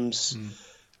problems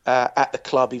at the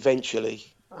club eventually,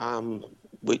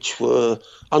 which were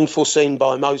unforeseen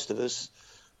by most of us.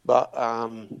 But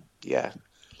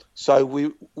so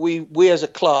we as a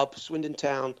club, Swindon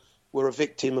Town, were a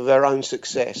victim of our own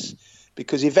success,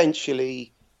 because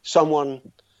eventually someone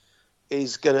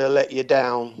is going to let you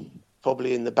down,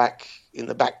 probably in the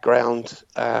background,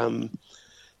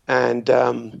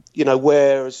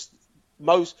 whereas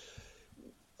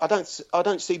I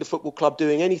don't see the football club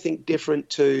doing anything different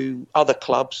to other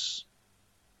clubs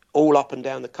all up and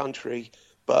down the country.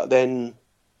 But then,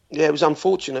 it was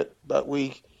unfortunate, but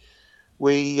we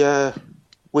were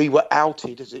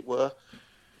outed, as it were,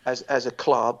 as a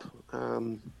club,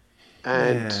 that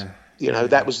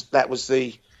was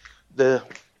the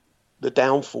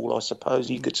downfall, I suppose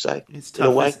you could say. It's tough.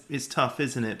 In a way. It's tough,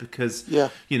 isn't it? Because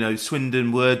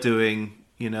Swindon were doing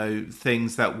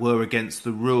things that were against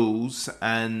the rules,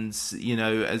 and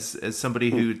as somebody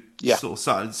who sort of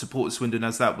started supported Swindon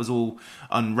as that was all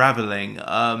unravelling,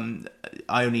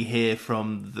 I only hear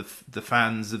from the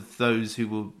fans of those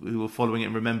who were following it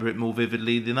and remember it more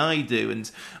vividly than I do.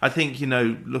 And I think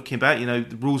looking back,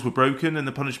 the rules were broken and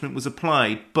the punishment was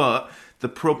applied, but the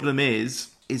problem is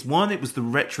one, it was the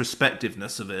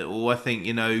retrospectiveness of it, or I think,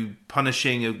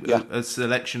 punishing a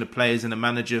selection of players and a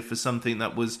manager for something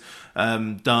that was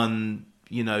done,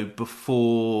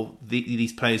 before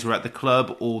these players were at the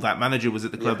club, or that manager was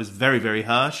at the club, is very, very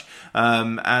harsh.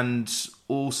 And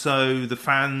also the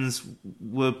fans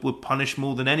were punished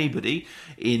more than anybody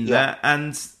in that.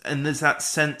 And there's that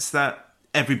sense that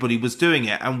everybody was doing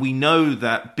it, and we know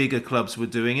that bigger clubs were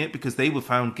doing it because they were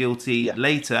found guilty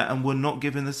later and were not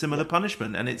given a similar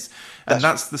punishment. And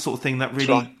that's the sort of thing that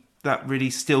really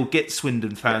still gets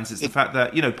Swindon fans. It's the fact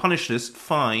that punish us,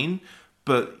 fine,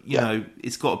 but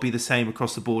it's got to be the same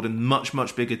across the board. And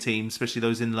much bigger teams, especially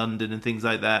those in London and things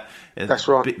like that, that's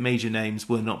right, major names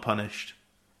were not punished.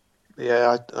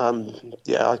 I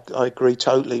agree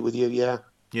totally with you.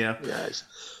 Yeah.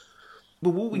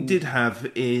 Well, what we did have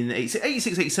in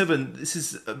 86-87, this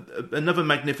is another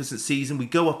magnificent season. We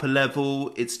go up a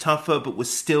level. It's tougher, but we're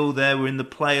still there. We're in the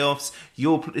playoffs.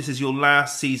 This is your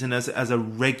last season as a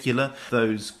regular.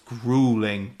 Those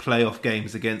gruelling playoff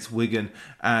games against Wigan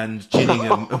and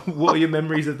Gillingham. What are your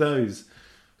memories of those?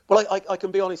 Well, I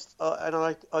can be honest, and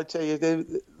I tell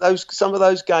you, some of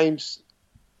those games,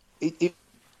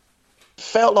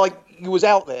 felt like you was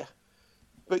out there,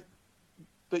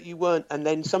 but you weren't. And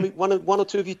then one or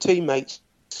two of your teammates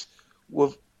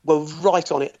were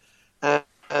right on it,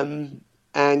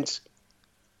 and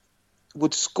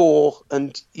would score,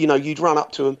 and you'd run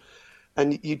up to them,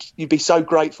 and you'd be so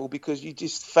grateful because you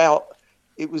just felt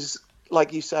it was,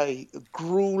 like you say,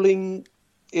 grueling.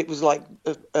 It was like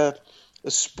a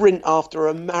sprint after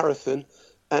a marathon,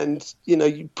 and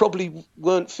you probably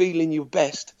weren't feeling your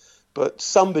best, but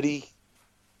somebody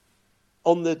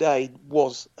on the day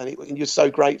was, and you're so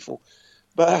grateful.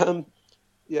 But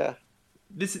yeah.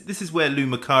 This is where Lou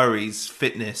Macari's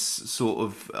fitness sort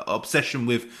of obsession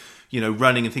with,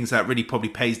 running and things like that really probably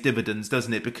pays dividends,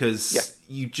 doesn't it? Because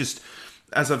you just,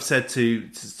 as I've said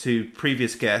to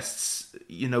previous guests,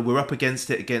 we're up against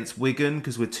it against Wigan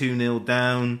because we're 2-0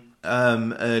 down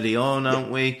early on, aren't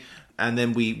we? And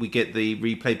then we get the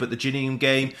replay. But the Gillingham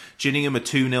game, Gillingham are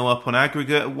 2-0 up on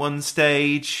aggregate at one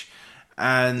stage.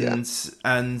 And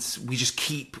we just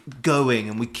keep going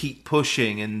and we keep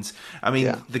pushing. And I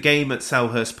mean, the game at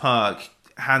Selhurst Park,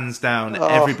 hands down,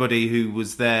 everybody who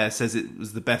was there says it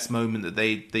was the best moment that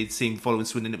they'd seen following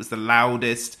Swindon. It was the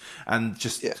loudest, and it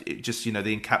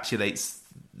encapsulates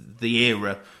the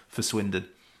era for Swindon.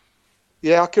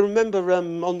 Yeah, I can remember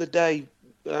on the day,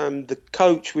 we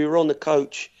were on the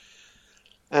coach,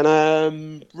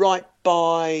 and right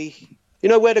by,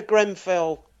 where the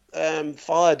Grenfell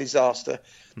fire disaster,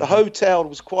 the hotel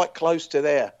was quite close to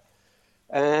there,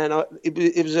 and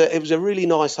it was a really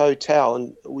nice hotel,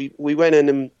 and we went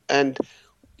in, and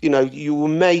you were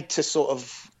made to sort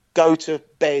of go to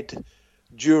bed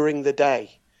during the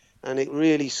day, and it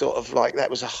really sort of like, that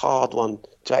was a hard one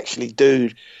to actually do.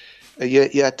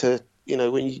 You had to,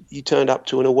 when you turned up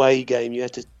to an away game, you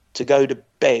had to go to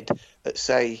bed at,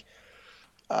 say,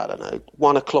 I don't know,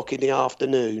 1:00 in the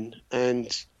afternoon, and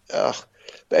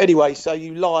but anyway, so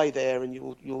you lie there and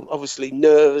you're obviously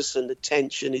nervous and the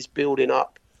tension is building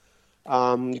up.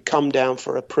 You come down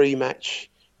for a pre-match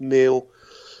meal.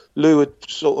 Lou had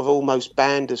sort of almost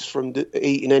banned us from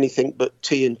eating anything but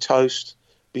tea and toast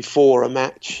before a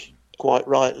match, quite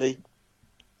rightly.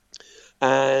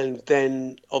 And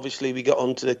then obviously we got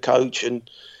onto the coach and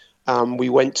we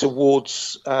went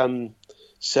towards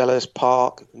Selhurst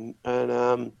Park.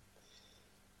 And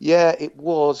it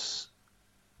was...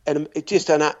 And it's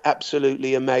just an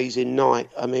absolutely amazing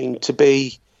night. I mean, to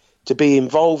be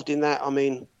involved in that. I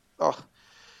mean, I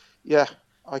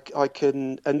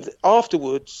couldn't. And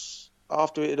afterwards,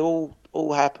 after it all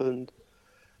happened,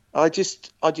 I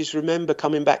just remember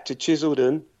coming back to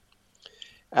Chiseldon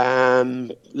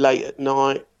late at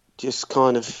night, just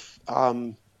kind of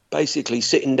basically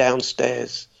sitting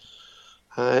downstairs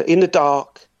in the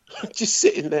dark, just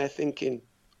sitting there thinking,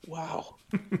 wow.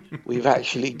 We've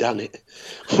actually done it.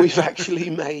 We've actually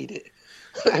made it.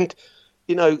 And,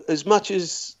 as much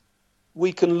as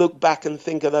we can look back and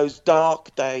think of those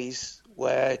dark days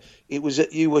where it was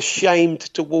that you were shamed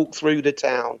to walk through the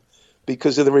town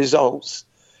because of the results,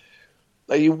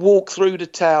 you walk through the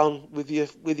town with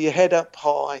your head up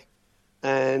high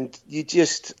and you're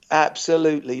just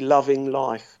absolutely loving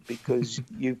life because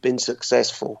you've been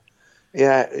successful.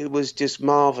 Yeah, it was just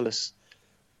marvellous.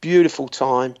 Beautiful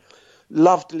time.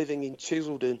 Loved living in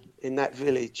Chiseldon, in that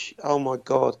village. Oh my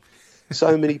God,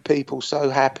 so many people so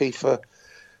happy for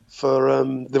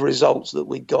the results that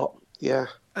we got. Yeah,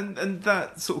 and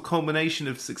that sort of culmination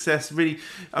of success, really.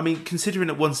 I mean, considering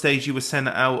at one stage you were sent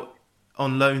out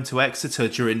on loan to Exeter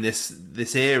during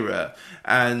this era,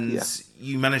 and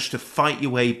you managed to fight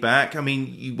your way back. I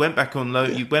mean, you went back on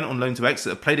loan. Yeah. You went on loan to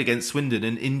Exeter, played against Swindon,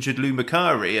 and injured Lou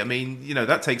Macari. I mean,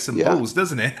 that takes some balls,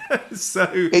 doesn't it? So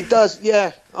it does.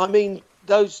 Yeah, I mean,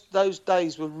 those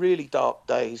days were really dark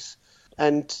days,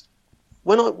 and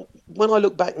when I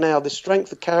look back now, the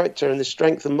strength of character and the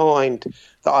strength of mind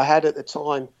that I had at the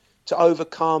time to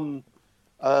overcome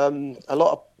a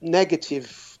lot of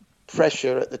negative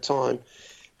pressure at the time,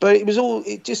 but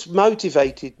it just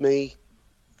motivated me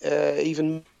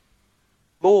even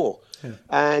more. Yeah.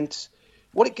 And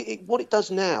what it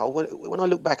does now, when I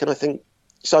look back and I think,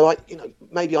 so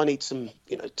maybe I need some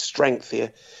strength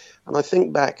here, and I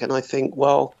think back and I think,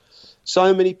 well,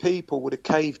 so many people would have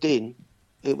caved in,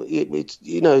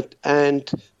 and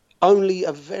only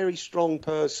a very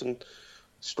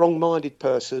strong-minded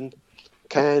person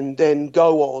can then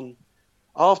go on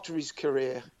after his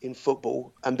career in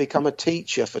football and become a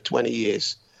teacher for 20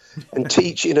 years and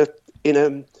teach in a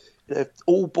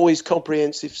all boys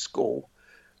comprehensive school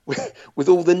with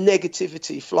all the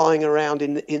negativity flying around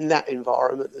in that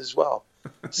environment as well.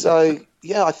 So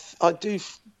yeah, I do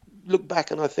look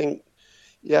back and I think,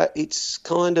 yeah, it's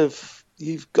kind of,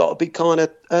 you've got to be kind of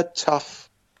a tough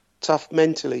tough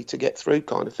mentally to get through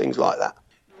kind of things like that.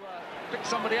 Pick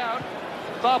somebody out.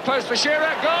 Far post for Shearer.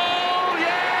 Goal!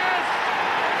 Yes!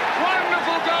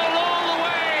 Wonderful goal all the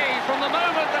way from the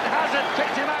moment that Hazard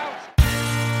picked him out.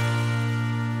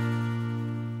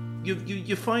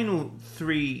 Your final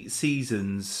 3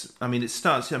 seasons. I mean, it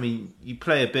starts. I mean, you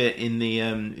play a bit in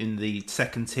the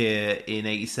second tier in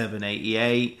 87,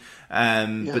 88,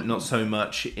 but not so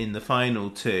much in the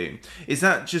final 2. Is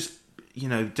that just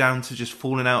down to just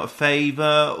falling out of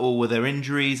favour, or were there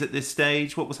injuries at this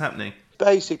stage? What was happening?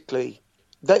 Basically,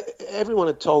 everyone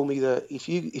had told me that if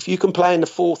you can play in the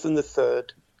 4th and the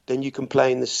 3rd, then you can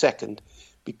play in the 2nd,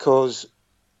 because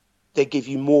they give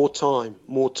you more time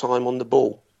on the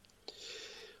ball.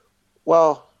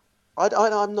 Well,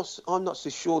 I'm not so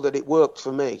sure that it worked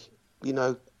for me.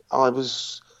 I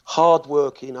was hard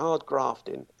working, hard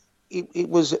grafting. It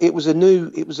was a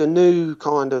new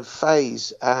kind of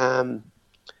phase, and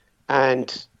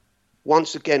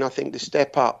once again, I think the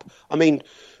step up. I mean,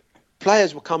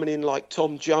 players were coming in like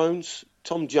Tom Jones.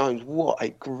 Tom Jones, what a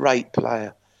great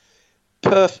player!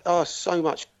 So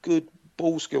much good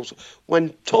ball skills.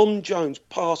 When Tom Jones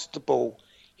passed the ball,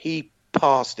 he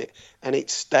passed it, and it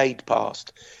stayed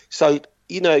passed. So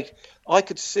I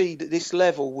could see that this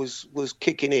level was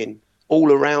kicking in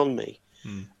all around me,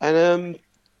 and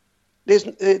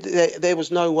there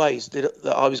was no ways that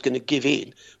I was going to give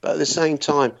in. But at the same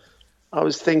time, I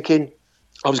was thinking,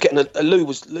 I was getting Lou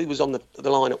was on the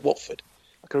line at Watford.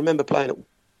 I can remember playing at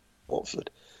Watford,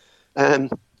 and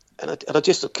I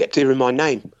just kept hearing my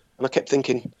name, and I kept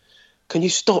thinking, can you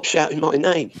stop shouting my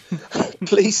name?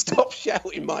 Please stop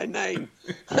shouting my name.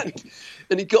 And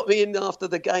he got me in after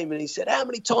the game, and he said, how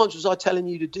many times was I telling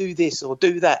you to do this or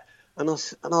do that? And I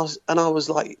was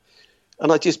like, and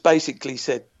I just basically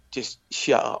said, just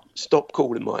shut up, stop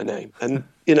calling my name. And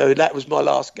that was my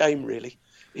last game really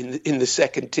in the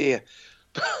 2nd tier.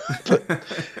 But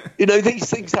these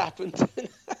things happen.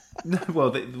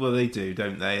 Well, they do,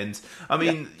 don't they? And I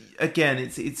mean, again,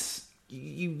 it's.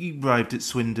 You arrived at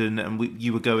Swindon, and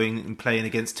you were going and playing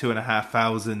against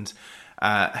 2,500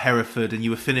 Hereford, and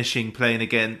you were finishing playing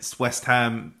against West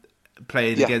Ham,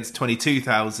 playing against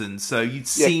 22,000. So you'd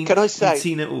seen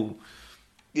it all.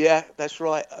 Yeah, that's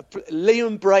right.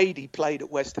 Liam Brady played at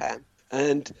West Ham,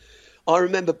 and I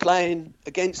remember playing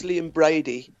against Liam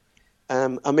Brady.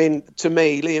 I mean, to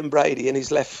me, Liam Brady and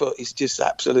his left foot is just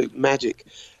absolute magic.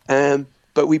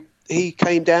 But he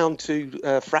came down to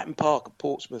Fratton Park at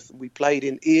Portsmouth, and we played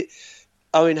in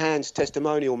Owen Hand's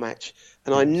testimonial match.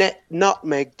 And I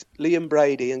nutmegged Liam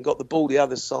Brady and got the ball the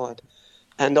other side.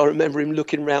 And I remember him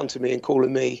looking round to me and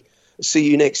calling me, see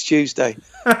you next Tuesday.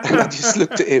 And I just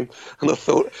looked at him and I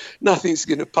thought, nothing's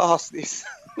going to pass this.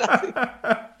 Nothing.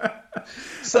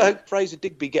 So Fraser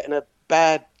Digby getting a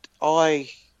bad eye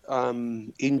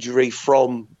injury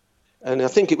from, and I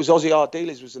think it was Ozzy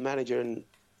Ardiles was the manager, and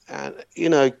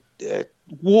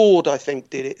Ward, I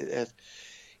think, did it. It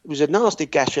was a nasty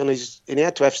gash on his, and he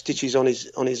had to have stitches on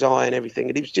his eye and everything.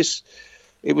 And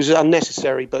it was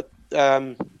unnecessary. But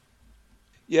I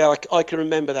can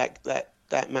remember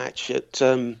that match at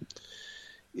the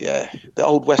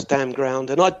old West Ham ground.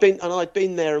 And I'd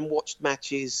been there and watched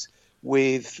matches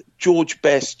with George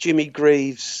Best, Jimmy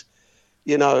Greaves,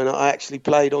 and I actually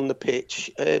played on the pitch.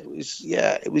 It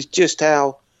was just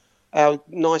how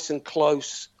nice and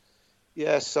close.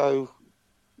 Yeah, so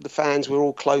the fans were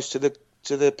all close to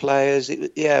the players.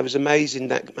 It was amazing,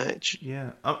 that match.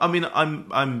 Yeah, I mean,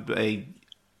 I'm a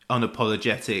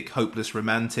unapologetic, hopeless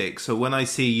romantic. So when I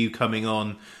see you coming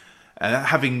on,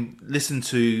 having listened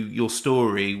to your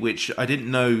story, which I didn't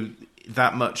know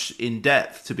that much in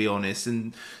depth, to be honest,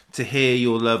 and to hear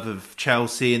your love of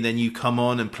Chelsea, and then you come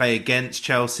on and play against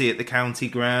Chelsea at the county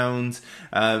ground,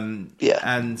 and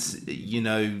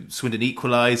Swindon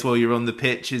equalise while you're on the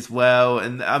pitch as well.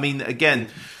 And I mean, again,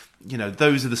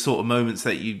 those are the sort of moments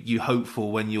that you hope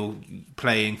for when you're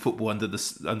playing football under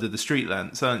the street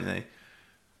lamps, aren't they?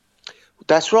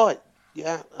 That's right.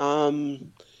 Yeah.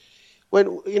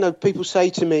 When people say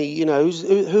to me,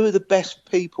 who are the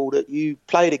best people that you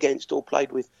played against or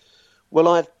played with? Well,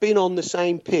 I've been on the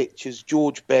same pitch as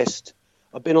George Best.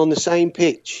 I've been on the same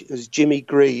pitch as Jimmy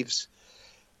Greaves.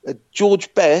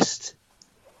 George Best,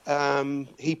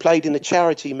 he played in a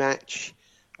charity match.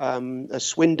 A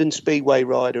Swindon Speedway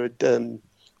rider had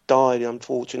died,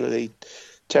 unfortunately,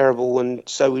 terrible. And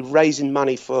so we're raising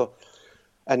money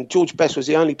and George Best was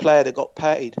the only player that got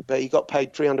paid, but he got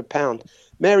paid £300.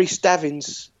 Mary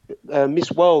Stavins,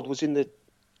 Miss World, was in the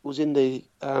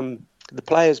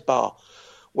players' bar.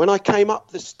 When I came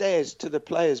up the stairs to the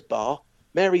players' bar,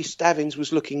 Mary Stavins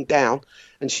was looking down,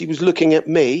 and she was looking at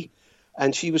me,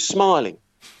 and she was smiling.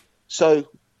 So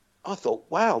I thought,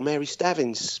 wow, Mary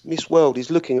Stavins, Miss World, is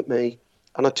looking at me.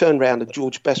 And I turned round and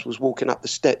George Best was walking up the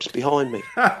steps behind me.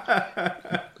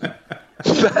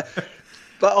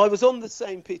 But I was on the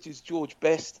same pitch as George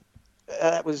Best.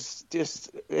 That was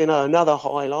just, another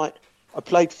highlight. I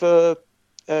played for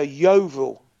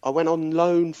Yeovil. I went on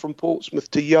loan from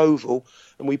Portsmouth to Yeovil,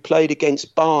 and we played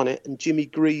against Barnet, and Jimmy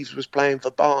Greaves was playing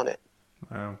for Barnet.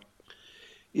 Wow.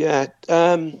 Yeah,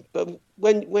 but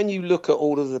when you look at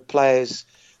all of the players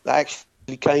that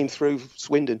actually came through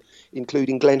Swindon,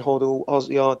 including Glenn Hoddle,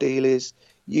 Ozzy Ardiles,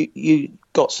 you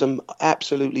got some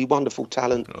absolutely wonderful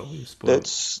talent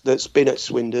that's been at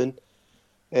Swindon.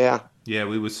 Yeah. Yeah,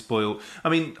 we were spoiled. I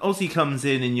mean, Ozzy comes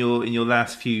in your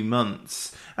last few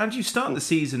months, and you start the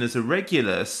season as a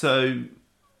regular. So,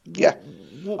 yeah,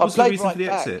 what was the reason for the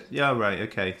exit? Yeah, right,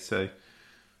 okay. So,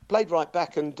 played right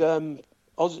back, and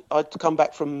I'd come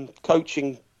back from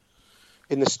coaching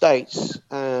in the States,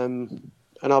 and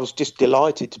I was just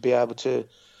delighted to be able to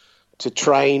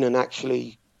train and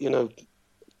actually, and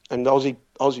Ozzy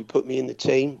put me in the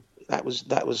team. That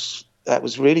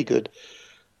was really good.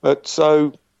 But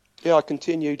so. Yeah, I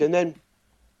continued, and then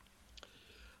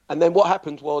what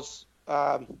happened was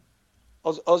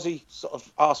Ozzy sort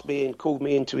of asked me and called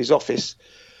me into his office,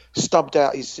 stubbed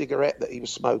out his cigarette that he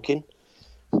was smoking,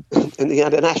 and he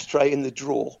had an ashtray in the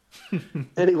drawer.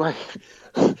 Anyway,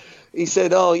 he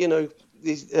said,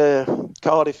 these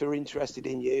Cardiff are interested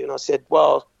in you, and I said,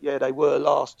 well, yeah, they were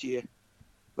last year,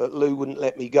 but Lou wouldn't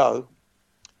let me go,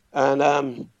 and I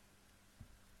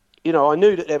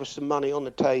knew that there was some money on the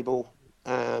table.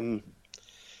 And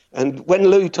when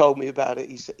Lou told me about it,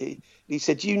 he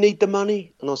said, "Do you need the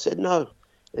money?" And I said, "No."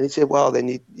 And he said, "Well, then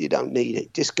you don't need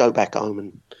it. Just go back home."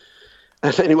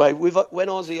 And anyway, when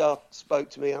Ozzy spoke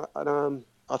to me,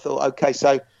 I thought, okay.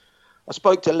 So I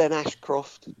spoke to Len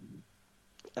Ashcroft,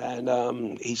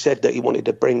 and he said that he wanted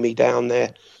to bring me down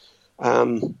there.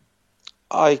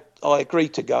 I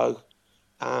agreed to go.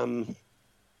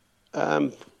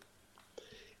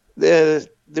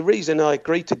 The reason I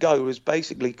agreed to go was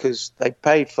basically because they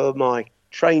paid for my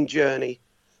train journey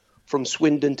from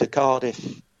Swindon to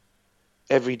Cardiff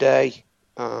every day.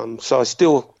 So I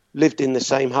still lived in the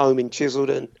same home in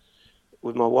Chiselden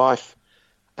with my wife,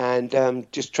 and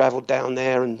just travelled down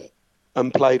there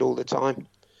and played all the time.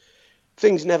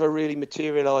 Things never really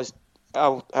materialised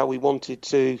how we wanted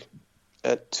to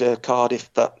at Cardiff,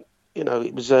 but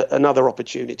it was another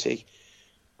opportunity,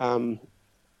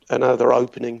 another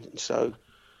opening. So.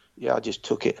 Yeah, I just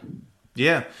took it.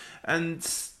 Yeah, and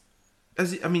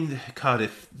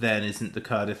Cardiff then isn't the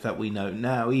Cardiff that we know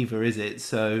now either, is it?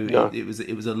 So no. it was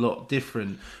a lot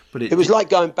different. But it was like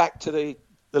going back to the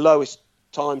lowest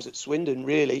times at Swindon,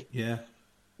 really. Yeah.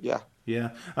 Yeah.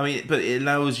 Yeah, but it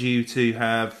allows you to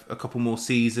have a couple more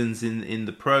seasons in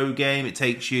the pro game. It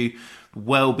takes you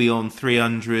well beyond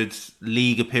 300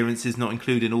 league appearances, not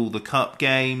including all the cup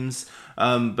games.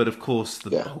 But of course,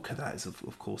 the bulk of that is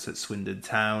of course at Swindon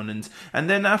Town, and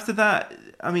then after that,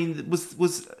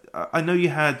 was I know you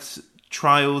had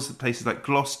trials at places like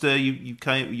Gloucester.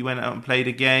 You went out and played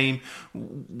a game.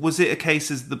 Was it a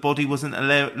case as the body wasn't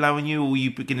allowing you, or were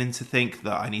you beginning to think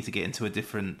that I need to get into a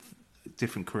different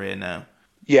career now?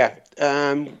 Yeah.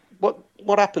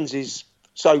 What happens is,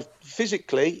 so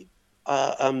physically,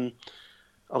 I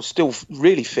was still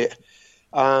really fit,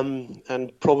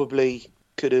 and probably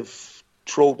could have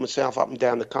trawled myself up and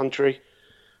down the country.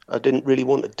 I didn't really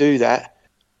want to do that.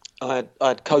 I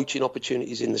had coaching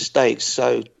opportunities in the States,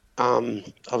 so I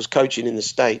was coaching in the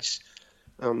States.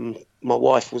 My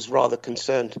wife was rather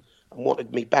concerned and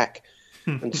wanted me back,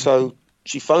 and so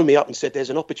she phoned me up and said, "There's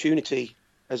an opportunity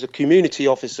as a community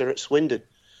officer at Swindon."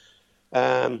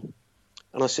 And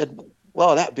I said,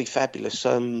 "Well, that would be fabulous.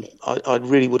 I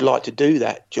really would like to do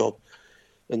that job."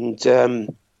 And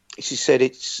she said,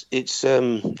 "It's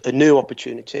a new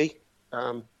opportunity."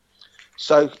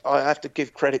 So I have to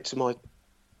give credit to my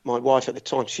wife at the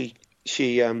time. She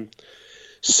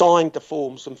signed the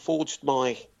forms and forged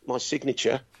my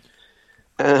signature,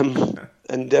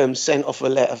 and sent off a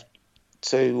letter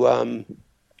to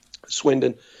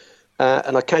Swindon.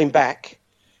 And I came back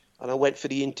and I went for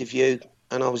the interview,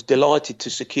 and I was delighted to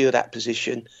secure that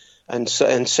position and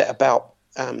set about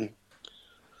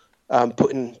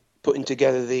putting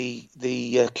together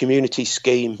the community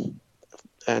scheme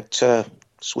at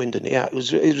Swindon. Yeah, it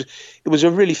was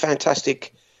a really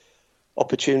fantastic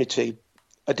opportunity.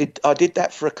 I did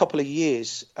that for a couple of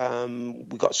years.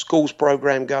 We got a schools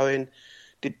program going.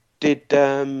 Did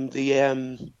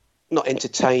the not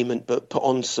entertainment, but put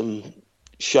on some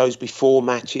shows before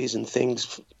matches and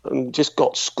things, and just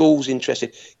got schools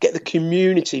interested. Get the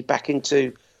community back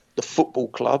into the football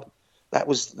club. That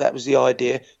was the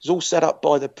idea. It was all set up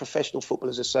by the Professional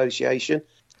Footballers Association.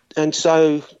 And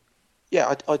so,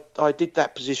 yeah, I did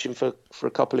that position for a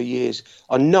couple of years.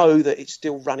 I know that it's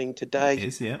still running today. It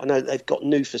is, yeah. I know that they've got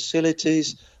new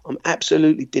facilities. I'm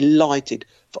absolutely delighted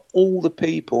for all the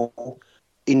people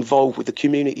involved with the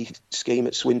community scheme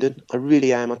at Swindon. I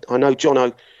really am. I know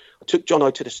Jono. I took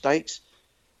Jono to the States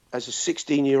as a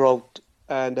 16-year-old,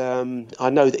 and I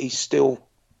know that he's still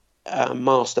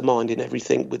masterminding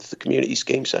everything with the community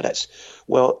scheme. So that's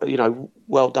well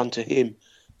done to him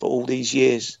for all these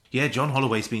years. Yeah, John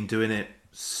Holloway's been doing it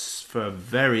for a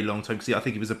very long time. Because I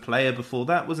think he was a player before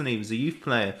that, wasn't he? He was a youth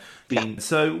player. Yeah.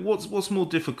 So what's more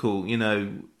difficult?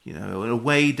 An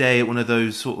away day at one of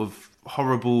those sort of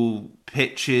horrible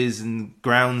pitches and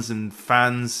grounds and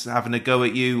fans having a go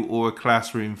at you, or a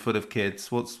classroom full of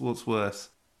kids? What's worse?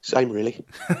 Same, really.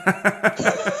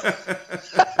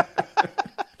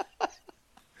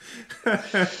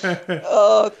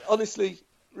 Honestly,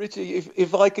 Richie,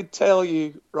 if I could tell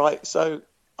you, right, so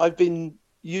I've been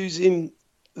using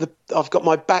I've got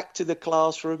my back to the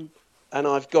classroom, and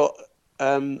I've got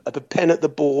a pen at the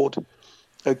board,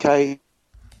 okay,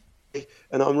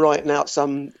 and I'm writing out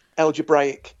some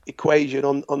algebraic equation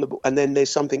on the board, and then there's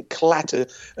something clatter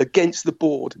against the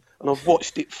board, and I've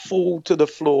watched it fall to the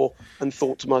floor and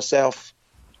thought to myself,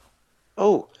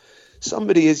 oh,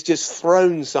 somebody has just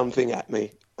thrown something at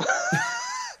me.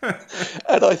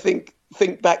 And I think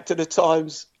back to the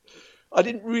times I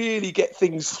didn't really get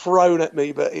things thrown at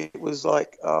me, but it was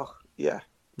like, oh yeah,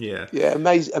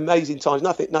 amazing times.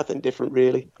 Nothing different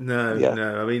really. No.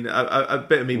 I mean, I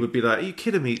bet of me would be like, are you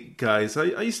kidding me, guys?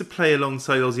 I used to play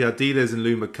alongside Ozzy Ardiles and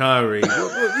Lou Macari.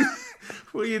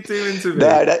 What are you doing to me?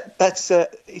 No, that's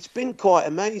it's been quite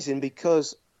amazing,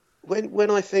 because when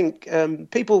I think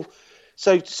people,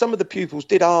 so some of the pupils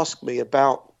did ask me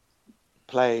about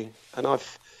playing, and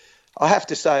I have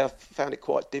to say I found it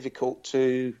quite difficult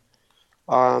to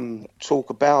talk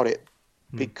about it,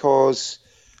 because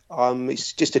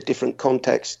it's just a different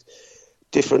context,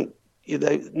 different.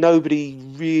 Nobody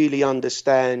really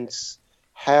understands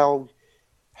how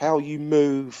you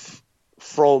move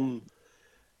from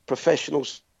professional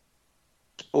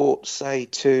sports, say,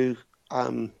 to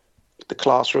the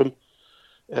classroom.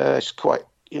 It's quite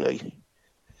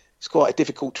a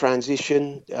difficult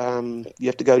transition. You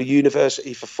have to go to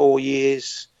university for 4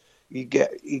 years. You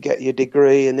get your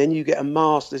degree, and then you get a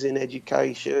master's in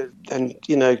education, and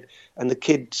and the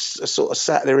kids are sort of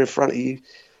sat there in front of you.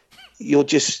 You're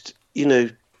just,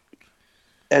 and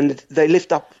they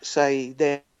lift up, say,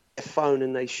 their phone,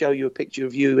 and they show you a picture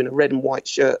of you in a red and white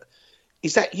shirt.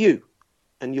 Is that you?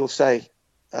 And you'll say,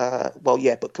 well,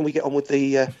 yeah, but can we get on with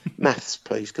the maths,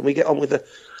 please? Can we get on with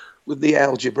the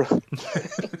algebra?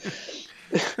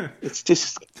 It's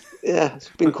just, it's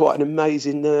been quite an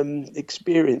amazing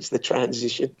experience, the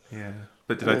transition. Yeah.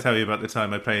 But did I tell you about the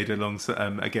time I played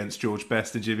against George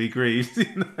Best and Jimmy Greaves?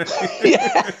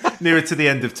 Yeah. Nearer to the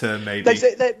end of term, maybe.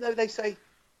 They say,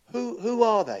 who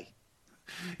are they?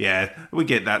 Yeah, we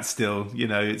get that still.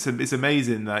 It's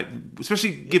amazing, like,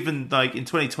 especially given, like, in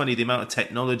 2020, the amount of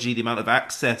technology, the amount of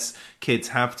access kids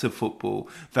have to football,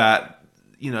 that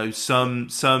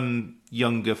some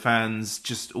younger fans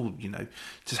just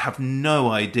have no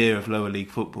idea of lower league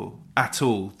football at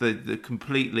all. They're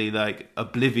completely, like,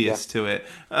 oblivious to it.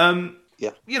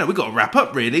 We've got to wrap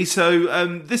up, really. So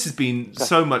this has been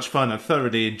so much fun. I've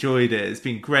thoroughly enjoyed it. It's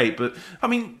been great. But I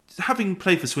mean, having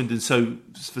played for Swindon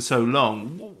for so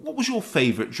long, what was your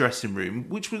favourite dressing room?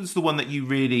 Which was the one that you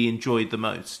really enjoyed the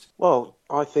most? Well,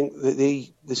 I think that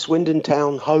the Swindon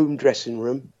Town home dressing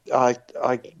room. I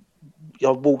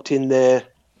walked in there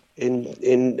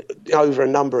in over a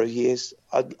number of years.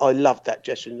 I loved that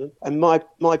dressing room, and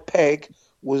my peg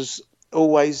was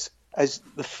always as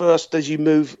the first as you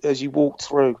walked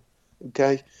through.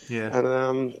 Okay. Yeah.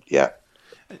 And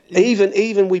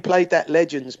even we played that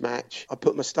Legends match. I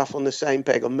put my stuff on the same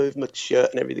peg. I moved my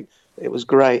shirt and everything. It was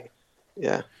great.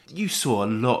 Yeah. You saw a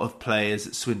lot of players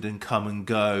at Swindon come and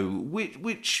go.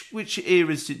 Which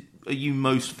eras are you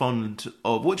most fond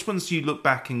of? Which ones do you look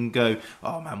back and go,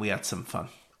 oh man, we had some fun?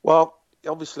 Well,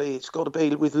 obviously it's got to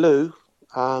be with Lou,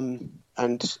 and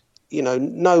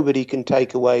nobody can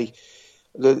take away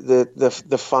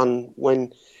the fun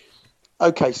when.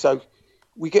 Okay, so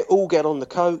we all get on the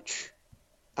coach,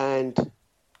 and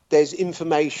there's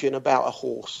information about a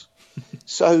horse.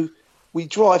 So we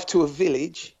drive to a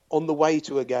village on the way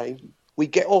to a game. We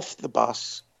get off the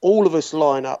bus. All of us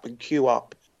line up and queue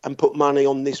up and put money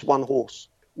on this one horse.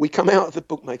 We come out of the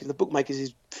bookmakers. The bookmakers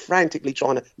is frantically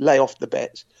trying to lay off the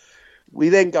bets. We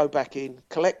then go back in,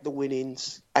 collect the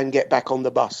winnings, and get back on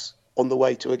the bus on the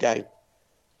way to a game.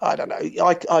 I don't know.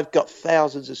 I've got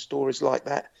thousands of stories like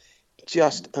that.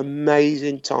 Just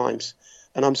amazing times.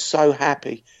 And I'm so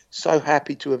happy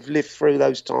to have lived through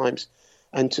those times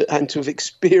and to have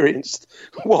experienced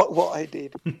what I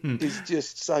did. Is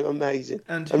just so amazing.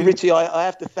 And Richie, I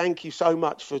have to thank you so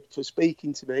much for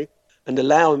speaking to me and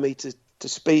allowing me to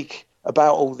speak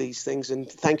about all these things. And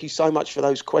thank you so much for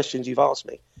those questions you've asked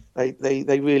me.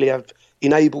 They really have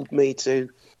enabled me to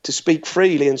speak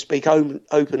freely and speak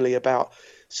openly about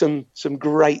some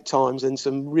great times and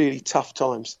some really tough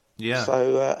times. Yeah.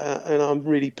 So, and I'm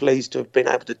really pleased to have been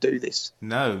able to do this.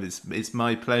 No, it's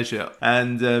my pleasure.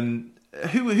 And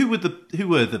who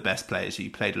were the best players you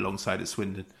played alongside at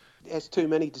Swindon? There's too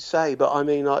many to say, but I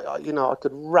mean, I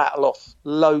could rattle off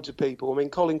loads of people. I mean,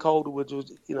 Colin Calderwood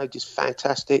was, just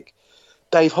fantastic.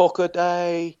 Dave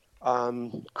Hockaday,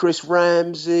 Chris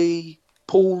Ramsey,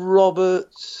 Paul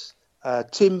Roberts,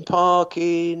 Tim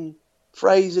Parkin,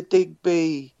 Fraser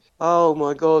Digby. Oh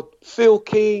my God, Phil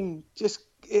King. Just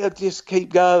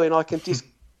keep going. I can just.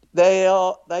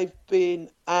 They've been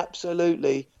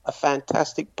absolutely a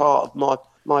fantastic part of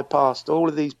my past. All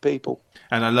of these people.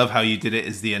 And I love how you did it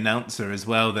as the announcer as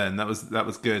well. Then that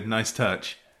was good. Nice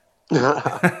touch.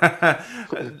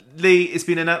 Leigh, it's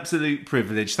been an absolute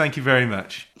privilege. Thank you very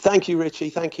much. Thank you, Richie.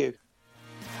 Thank you.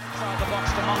 Inside the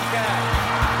box to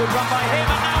Montgomery. Good run by him,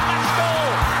 and now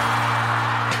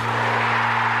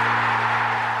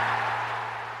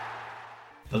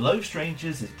The Low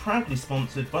Strangers is proudly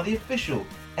sponsored by the official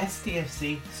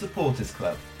STFC Supporters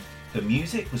Club. The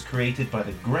music was created by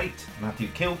the great Matthew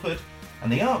Kilford,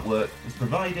 and the artwork was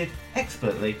provided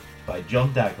expertly by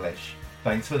John Daglish.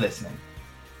 Thanks for listening.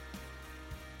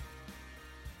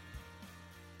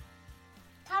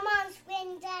 Come on,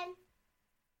 Swindon.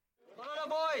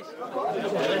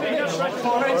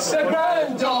 For it's a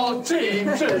grand old team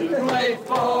to play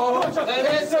for, and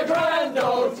it's a grand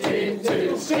old team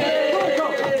to see.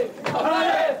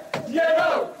 You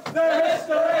know the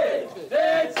history,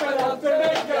 it's enough to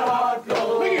make your heart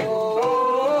go.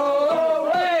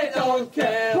 Oh, we don't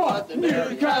care what the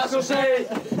Newcastle say.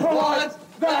 What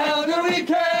the hell do we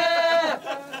care?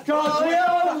 'Cause we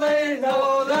only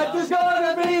know that there's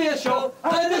gonna be a show,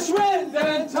 and the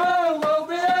Swindon town will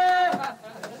be there.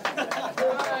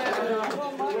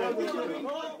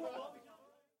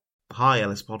 Hi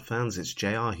LSPod fans, it's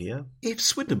JR here. If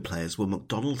Swindon players were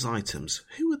McDonald's items,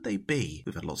 who would they be?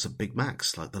 We've had lots of Big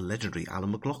Macs like the legendary Alan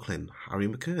McLaughlin, Harry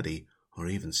McCurdy, or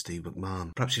even Steve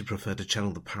McMahon. Perhaps you'd prefer to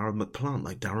channel the power of McPlant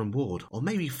like Darren Ward, or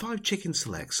maybe 5 chicken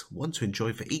selects, one to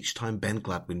enjoy for each time Ben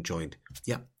Gladwin joined.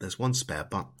 Yep, there's one spare,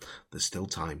 but there's still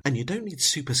time. And you don't need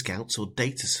Super Scouts or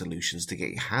data solutions to get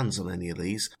your hands on any of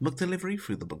these. McDelivery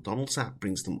through the McDonald's app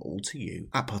brings them all to you.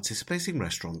 At participating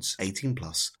restaurants,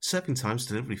 18+, serving times,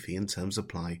 delivery fee and terms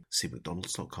apply. See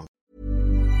mcdonalds.com.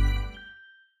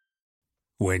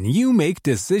 When you make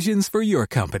decisions for your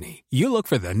company, you look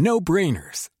for the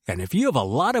no-brainers. And if you have a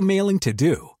lot of mailing to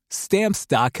do,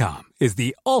 Stamps.com is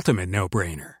the ultimate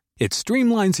no-brainer. It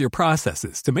streamlines your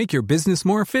processes to make your business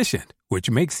more efficient, which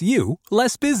makes you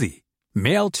less busy.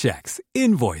 Mail checks,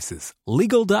 invoices,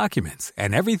 legal documents,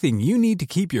 and everything you need to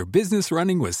keep your business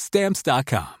running with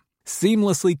Stamps.com.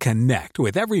 Seamlessly connect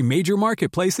with every major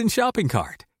marketplace and shopping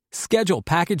cart. Schedule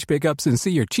package pickups and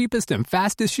see your cheapest and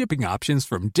fastest shipping options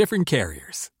from different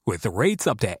carriers, with rates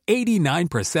up to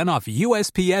 89% off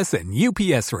USPS and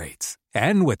UPS rates.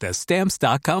 And with the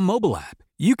Stamps.com mobile app,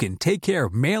 you can take care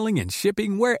of mailing and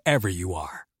shipping wherever you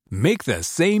are. Make the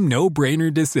same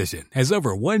no-brainer decision as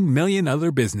over 1 million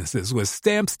other businesses with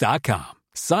Stamps.com.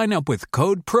 Sign up with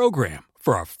code PROGRAM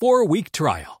for a 4-week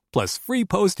trial, plus free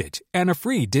postage and a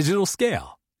free digital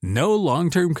scale. No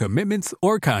long-term commitments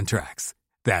or contracts.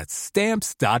 That's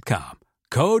Stamps.com.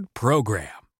 Code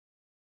PROGRAM.